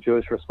Mazon, a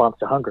Jewish response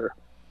to hunger.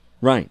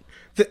 Right.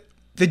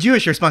 The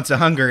Jewish response to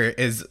hunger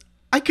is,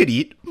 I could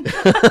eat.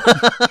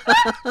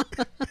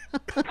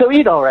 So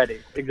eat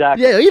already.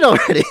 Exactly. Yeah, eat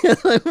already.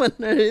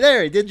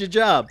 There, you did your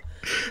job.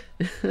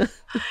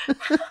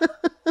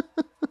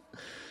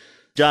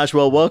 Josh,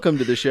 well, welcome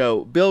to the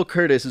show. Bill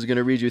Curtis is going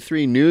to read you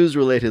 3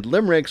 news-related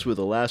limericks with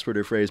a last word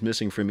or phrase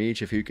missing from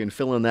each. If you can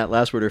fill in that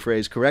last word or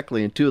phrase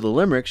correctly in 2 of the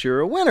limericks,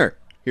 you're a winner.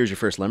 Here's your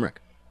first limerick.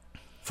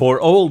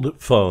 For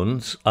old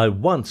phones, I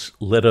once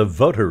lit a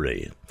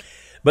votary,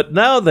 but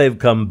now they've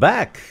come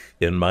back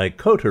in my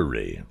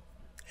coterie.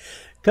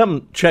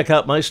 Come check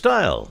out my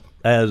style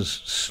as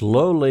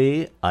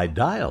slowly I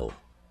dial.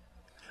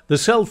 The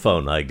cell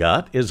phone I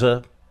got is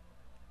a...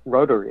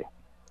 Rotary.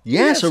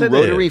 Yes, a it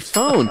rotary is.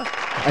 phone.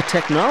 A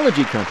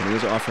technology company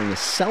is offering a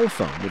cell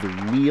phone with a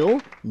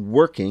real,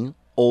 working,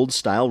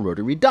 old-style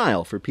rotary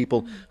dial for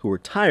people who are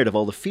tired of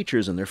all the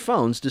features in their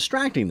phones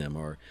distracting them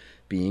or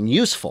being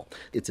useful.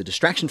 It's a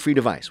distraction-free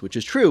device, which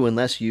is true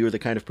unless you're the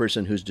kind of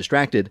person who's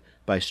distracted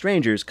by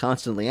strangers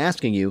constantly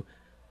asking you,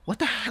 what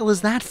the hell is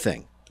that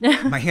thing?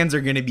 My hands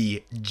are going to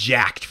be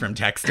jacked from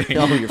texting.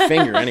 Oh, your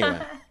finger anyway.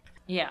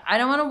 Yeah, I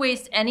don't want to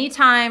waste any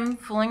time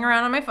fooling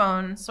around on my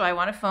phone, so I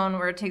want a phone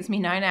where it takes me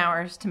 9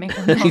 hours to make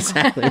one phone call.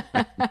 Exactly.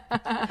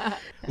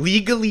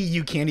 Legally,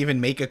 you can't even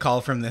make a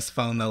call from this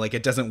phone, though. Like,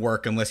 it doesn't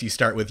work unless you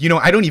start with,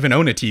 I don't even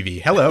own a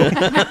TV. Hello.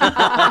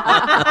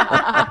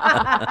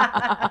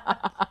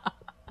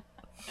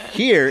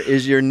 Here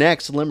is your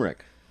next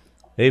limerick.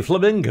 A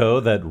flamingo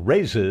that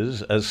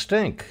raises a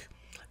stink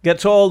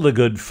gets all the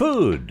good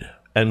food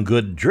and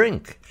good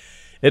drink.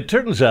 It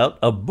turns out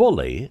a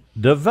bully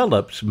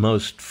develops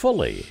most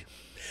fully.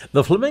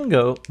 The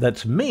flamingo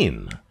that's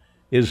mean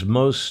is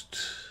most...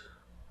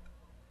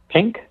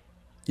 Pink?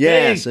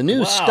 Yes, Pink. a new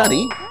Wow.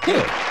 study.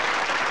 Pink.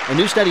 A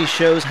new study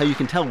shows how you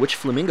can tell which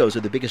flamingos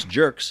are the biggest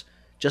jerks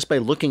just by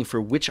looking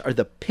for which are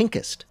the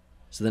pinkest.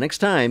 So the next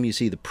time you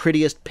see the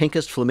prettiest,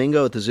 pinkest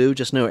flamingo at the zoo,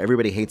 just know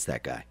everybody hates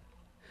that guy.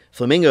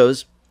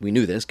 Flamingos, we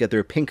knew this, get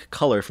their pink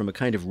color from a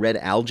kind of red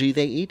algae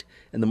they eat,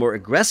 and the more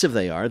aggressive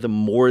they are, the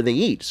more they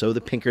eat, so the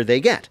pinker they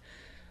get.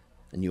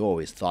 And you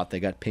always thought they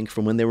got pink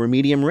from when they were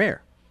medium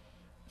rare.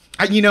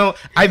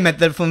 I've met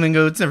that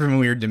flamingo. It's never been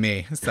weird to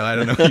me, so I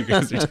don't know what you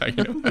guys are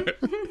talking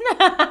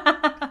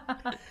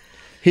about.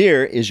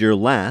 Here is your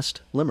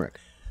last limerick.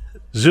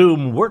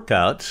 Zoom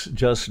workouts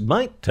just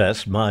might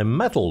test my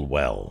mettle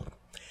well.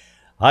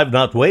 I've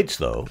not weights,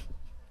 though,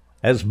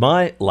 as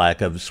my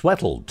lack of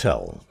sweat'll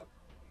tell.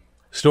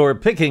 Store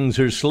pickings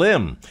are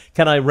slim.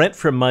 Can I rent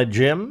from my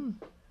gym?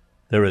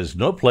 There is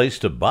no place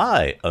to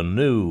buy a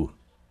new...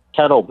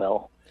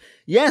 Kettlebell.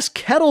 Yes,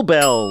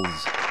 kettlebells.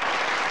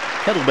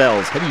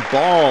 Kettlebells, heavy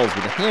balls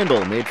with a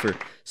handle made for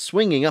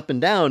swinging up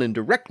and down and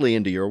directly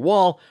into your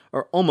wall,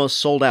 are almost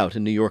sold out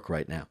in New York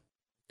right now.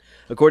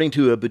 According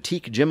to a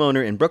boutique gym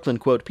owner in Brooklyn,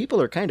 quote,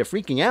 people are kind of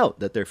freaking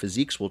out that their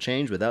physiques will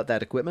change without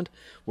that equipment,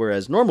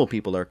 whereas normal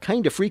people are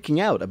kind of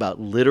freaking out about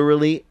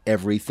literally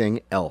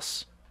everything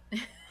else.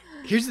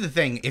 Here's the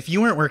thing. If you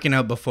weren't working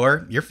out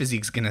before, your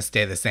physique's going to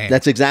stay the same.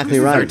 That's exactly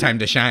This right. is our time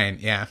to shine,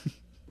 yeah.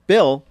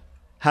 Bill,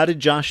 how did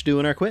Josh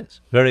do in our quiz?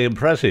 Very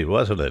impressive,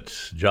 wasn't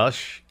it?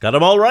 Josh got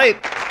them all right.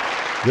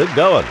 Good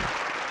going.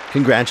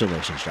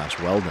 Congratulations, Josh.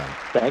 Well done.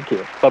 Thank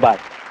you. Bye-bye.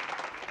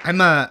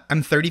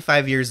 I'm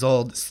 35 years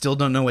old, still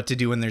don't know what to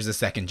do when there's a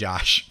second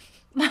Josh.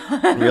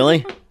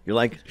 Really? You're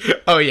like...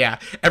 Oh, yeah.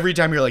 Every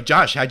time you're like,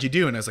 Josh, how'd you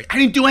do? And I was like, I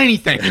didn't do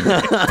anything.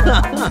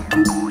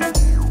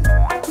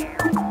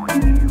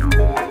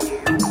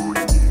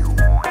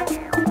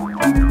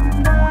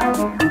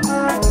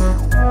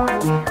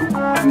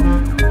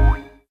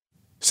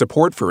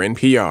 Support for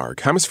NPR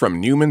comes from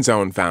Newman's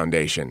Own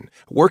Foundation,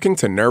 working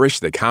to nourish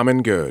the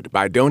common good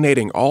by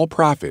donating all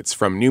profits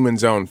from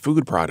Newman's Own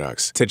food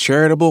products to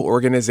charitable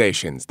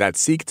organizations that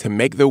seek to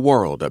make the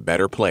world a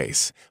better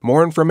place.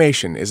 More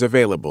information is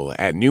available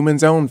at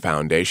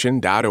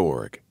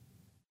newmansownfoundation.org.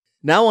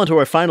 Now on to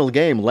our final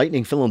game,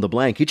 Lightning Fill in the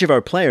Blank. Each of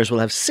our players will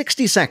have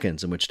 60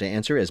 seconds in which to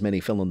answer as many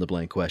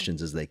fill-in-the-blank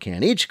questions as they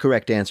can. Each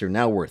correct answer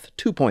now worth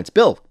 2 points.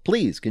 Bill,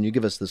 please, can you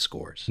give us the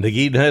scores?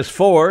 Nagin has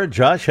 4,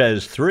 Josh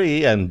has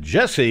 3, and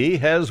Jesse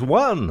has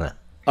 1.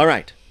 All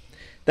right.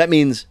 That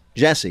means,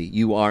 Jesse,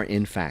 you are,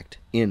 in fact,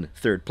 in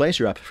third place.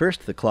 You're up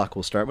first. The clock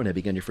will start when I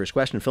begin your first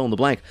question. Fill in the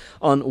blank.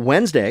 On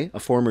Wednesday, a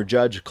former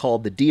judge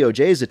called the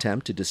DOJ's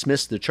attempt to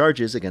dismiss the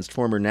charges against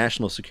former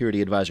National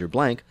Security Advisor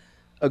blank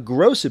a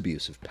gross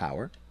abuse of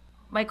power.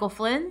 Michael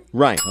Flynn?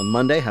 Right. On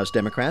Monday, House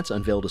Democrats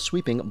unveiled a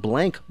sweeping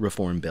blank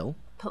reform bill.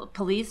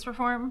 Police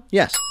reform?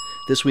 Yes.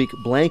 This week,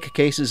 blank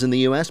cases in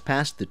the U.S.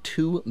 passed the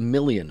 2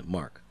 million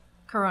mark.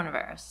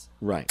 Coronavirus.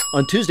 Right.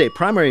 On Tuesday,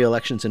 primary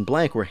elections in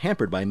blank were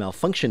hampered by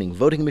malfunctioning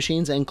voting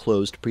machines and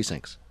closed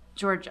precincts.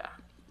 Georgia.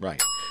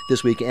 Right.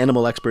 This week,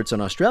 animal experts in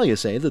Australia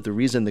say that the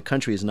reason the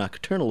country's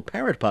nocturnal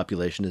parrot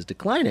population is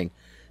declining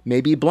may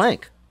be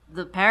blank.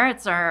 The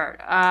parrots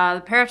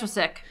are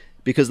sick.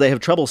 Because they have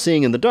trouble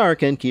seeing in the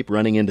dark and keep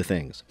running into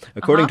things.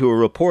 According to a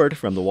report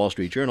from the Wall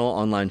Street Journal,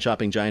 online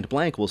shopping giant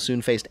blank will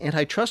soon face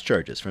antitrust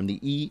charges from the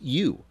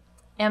EU.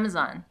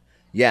 Amazon.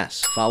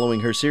 Yes,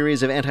 following her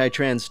series of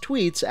anti-trans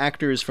tweets,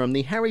 actors from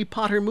the Harry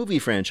Potter movie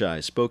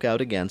franchise spoke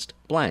out against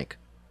blank.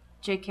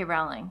 J.K.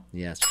 Rowling.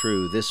 Yes,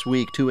 true. This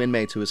week, 2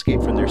 inmates who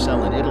escaped from their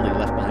cell in Italy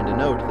left behind a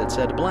note that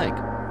said blank.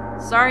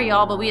 Sorry,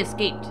 y'all, but we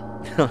escaped.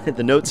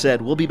 The note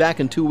said, "We'll be back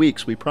in 2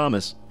 weeks, we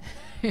promise."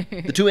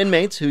 The 2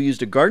 inmates who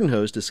used a garden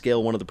hose to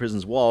scale one of the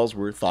prison's walls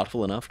were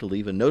thoughtful enough to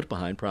leave a note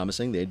behind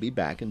promising they'd be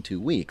back in 2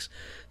 weeks.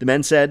 The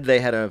men said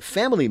they had a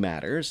family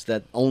matters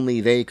that only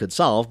they could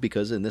solve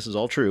because, and this is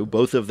all true,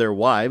 both of their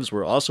wives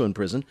were also in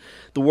prison.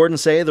 The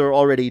wardens say they're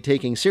already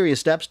taking serious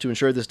steps to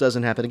ensure this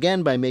doesn't happen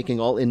again by making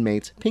all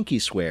inmates pinky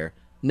swear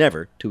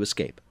never to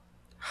escape.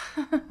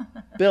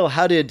 Bill,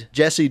 how did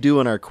Jesse do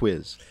on our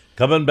quiz?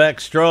 Coming back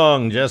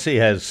strong, Jessie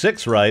has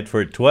 6 right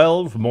for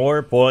 12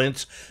 more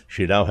points.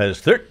 She now has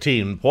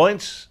 13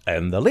 points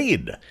and the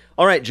lead.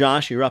 All right,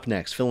 Josh, you're up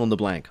next. Fill in the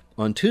blank.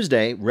 On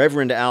Tuesday,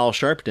 Reverend Al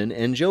Sharpton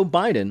and Joe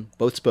Biden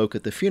both spoke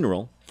at the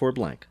funeral for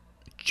blank.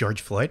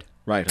 George Floyd?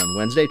 Right. On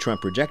Wednesday,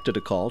 Trump rejected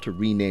a call to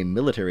rename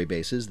military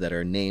bases that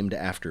are named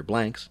after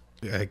blanks.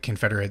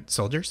 Confederate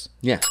soldiers?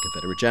 Yes,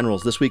 Confederate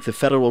generals. This week, the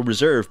Federal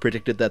Reserve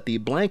predicted that the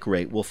blank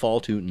rate will fall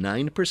to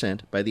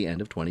 9% by the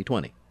end of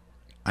 2020.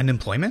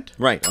 Unemployment?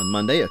 Right. On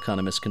Monday,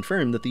 economists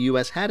confirmed that the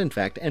U.S. had in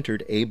fact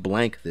entered a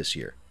blank this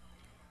year.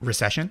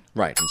 Recession?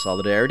 Right. In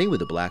solidarity with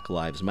the Black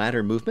Lives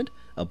Matter movement,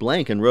 a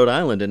blank in Rhode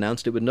Island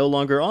announced it would no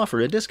longer offer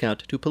a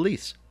discount to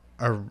police.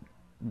 A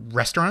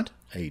restaurant?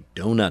 A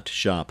donut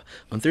shop.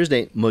 On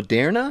Thursday,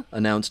 Moderna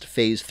announced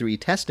Phase 3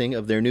 testing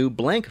of their new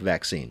blank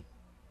vaccine.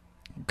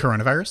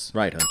 Coronavirus?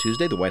 Right. On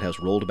Tuesday, the White House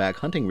rolled back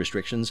hunting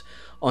restrictions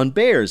on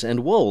bears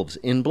and wolves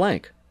in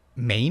blank.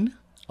 Maine?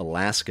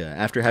 Alaska.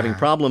 After having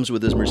problems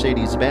with his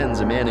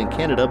Mercedes-Benz, a man in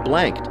Canada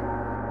blanked.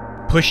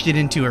 Pushed it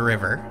into a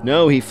river.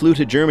 No, he flew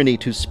to Germany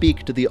to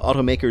speak to the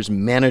automaker's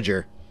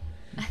manager.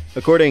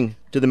 According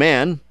to the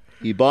man,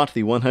 he bought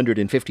the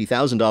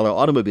 $150,000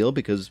 automobile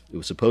because it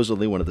was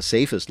supposedly one of the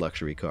safest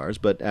luxury cars,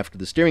 but after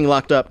the steering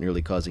locked up,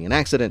 nearly causing an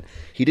accident,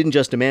 he didn't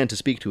just demand to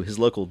speak to his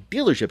local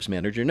dealership's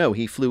manager. No,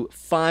 he flew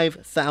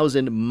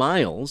 5,000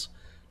 miles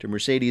to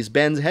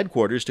Mercedes-Benz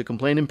headquarters to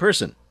complain in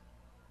person.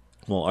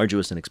 While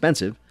arduous and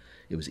expensive,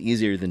 it was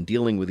easier than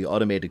dealing with the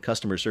automated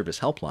customer service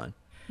helpline.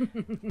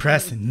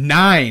 Press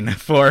 9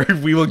 for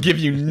we will give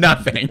you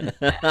nothing.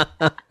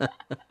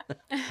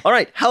 All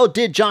right, how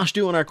did Josh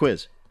do on our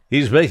quiz?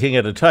 He's making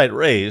it a tight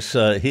race.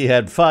 He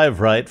had 5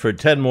 right for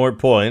 10 more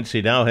points.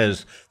 He now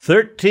has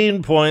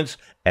 13 points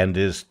and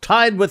is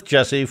tied with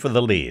Jessie for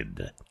the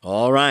lead.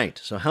 All right,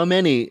 so how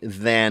many,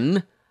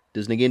 then,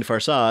 does Negin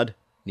Farsad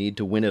need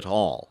to win it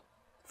all?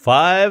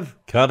 5,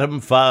 count 'em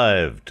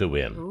 5 to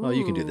win. Oh,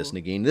 you can do this,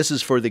 Negin. This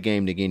is for the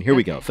game, Negin. Here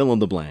we go. Fill in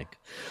the blank.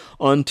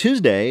 On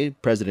Tuesday,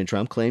 President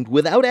Trump claimed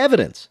without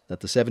evidence that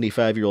the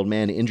 75-year-old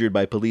man injured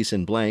by police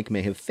in blank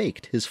may have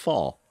faked his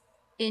fall.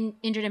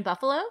 Injured in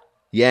Buffalo?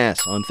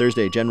 Yes. On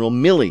Thursday, General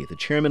Milley, the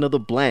chairman of the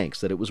blank,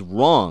 said it was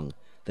wrong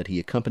that he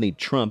accompanied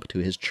Trump to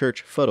his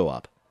church photo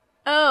op.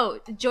 Oh,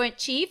 Joint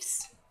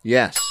Chiefs?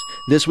 Yes.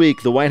 This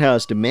week, the White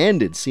House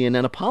demanded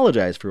CNN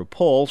apologize for a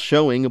poll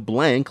showing a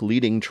blank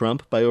leading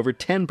Trump by over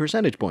 10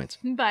 percentage points.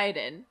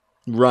 Biden.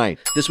 Right.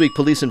 This week,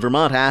 police in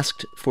Vermont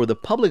asked for the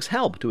public's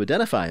help to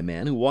identify a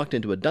man who walked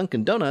into a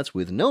Dunkin' Donuts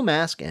with no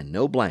mask and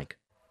no blank.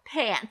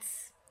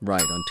 Pants.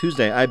 Right. On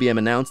Tuesday, IBM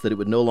announced that it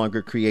would no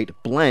longer create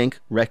blank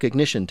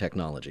recognition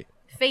technology.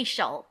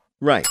 Facial.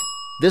 Right.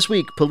 This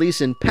week, police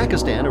in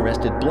Pakistan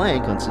arrested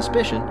blank on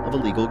suspicion of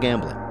illegal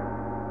gambling.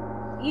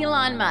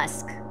 Elon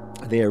Musk.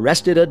 They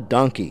arrested a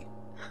donkey.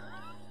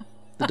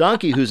 The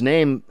donkey, whose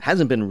name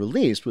hasn't been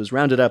released, was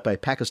rounded up by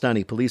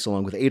Pakistani police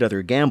along with 8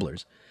 other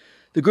gamblers.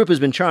 The group has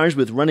been charged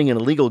with running an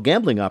illegal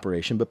gambling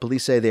operation, but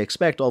police say they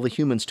expect all the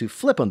humans to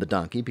flip on the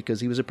donkey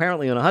because he was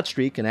apparently on a hot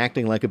streak and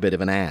acting like a bit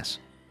of an ass.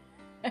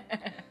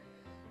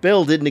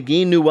 Bill, did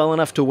Negin do well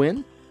enough to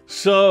win?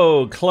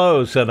 So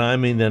close, and I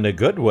mean in a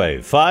good way.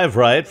 5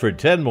 right for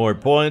 10 more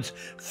points.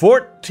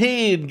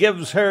 14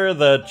 gives her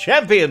the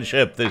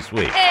championship this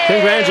week. Hey!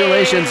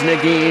 Congratulations,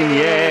 Negin.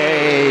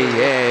 Yay,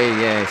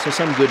 yay, yay. So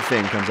some good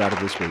thing comes out of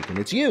this week, and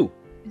it's you.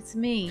 It's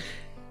me.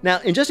 Now,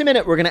 in just a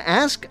minute, we're going to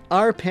ask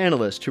our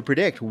panelists to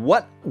predict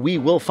what we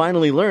will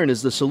finally learn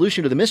is the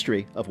solution to the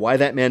mystery of why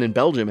that man in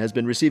Belgium has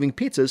been receiving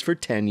pizzas for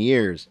 10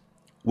 years.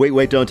 Wait,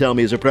 Wait, Don't Tell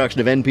Me is a production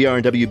of NPR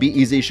and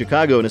WBEZ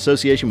Chicago in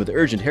association with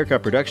Urgent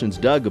Haircut Productions,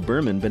 Doug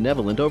Berman,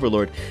 Benevolent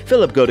Overlord.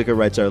 Philip Godica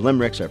writes our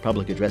limericks. Our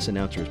public address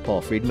announcer is Paul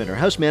Friedman. Our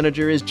house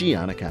manager is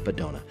Gianna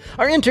Capadona.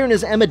 Our intern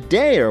is Emma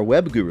Day. Our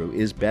web guru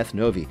is Beth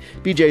Novi.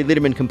 BJ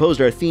Liederman composed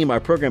our theme.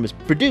 Our program is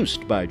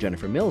produced by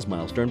Jennifer Mills,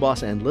 Miles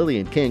Sternboss, and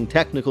Lillian King.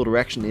 Technical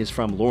direction is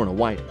from Lorna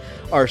White.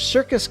 Our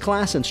circus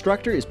class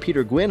instructor is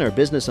Peter Gwynn. Our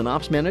business and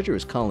ops manager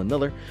is Colin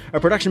Miller.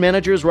 Our production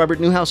manager is Robert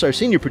Newhouse. Our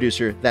senior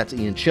producer, that's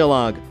Ian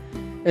Chillog.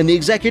 And the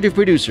executive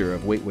producer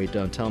of Wait, Wait,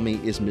 Don't Tell Me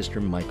is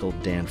Mr. Michael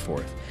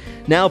Danforth.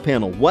 Now,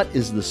 panel, what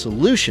is the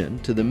solution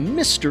to the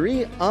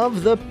mystery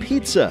of the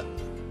pizza?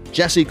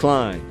 Jessie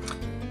Klein.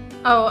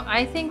 Oh,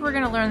 I think we're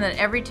going to learn that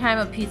every time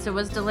a pizza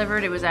was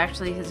delivered, it was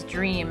actually his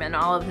dream, and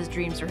all of his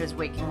dreams are his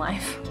waking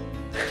life.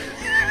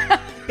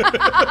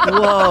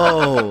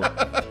 Whoa.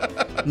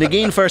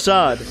 Negin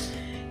Farsad.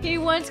 He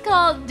once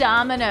called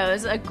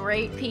Domino's a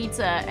great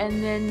pizza,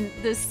 and then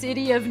the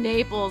city of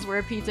Naples,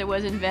 where pizza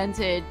was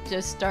invented,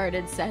 just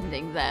started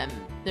sending them.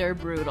 They're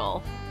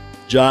brutal.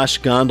 Josh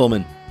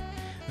Gondelman.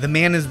 The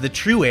man is the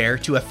true heir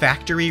to a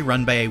factory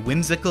run by a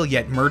whimsical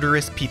yet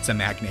murderous pizza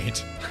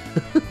magnate.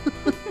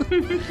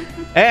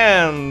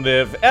 And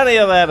if any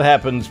of that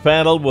happens,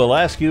 panel, we'll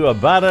ask you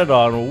about it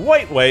on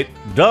Wait, Wait,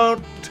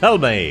 Don't Tell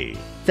Me.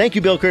 Thank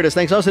you, Bill Curtis.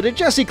 Thanks also to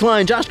Jessie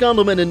Klein, Josh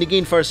Gondelman, and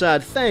Negin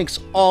Farsad. Thanks,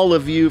 all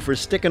of you, for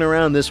sticking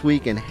around this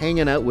week and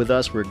hanging out with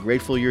us. We're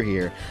grateful you're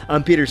here.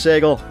 I'm Peter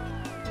Sagal,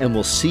 and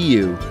we'll see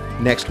you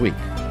next week.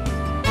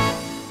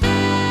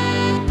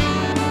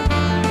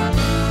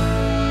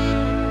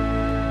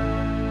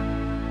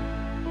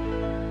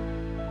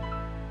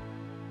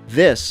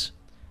 This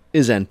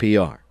is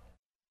NPR.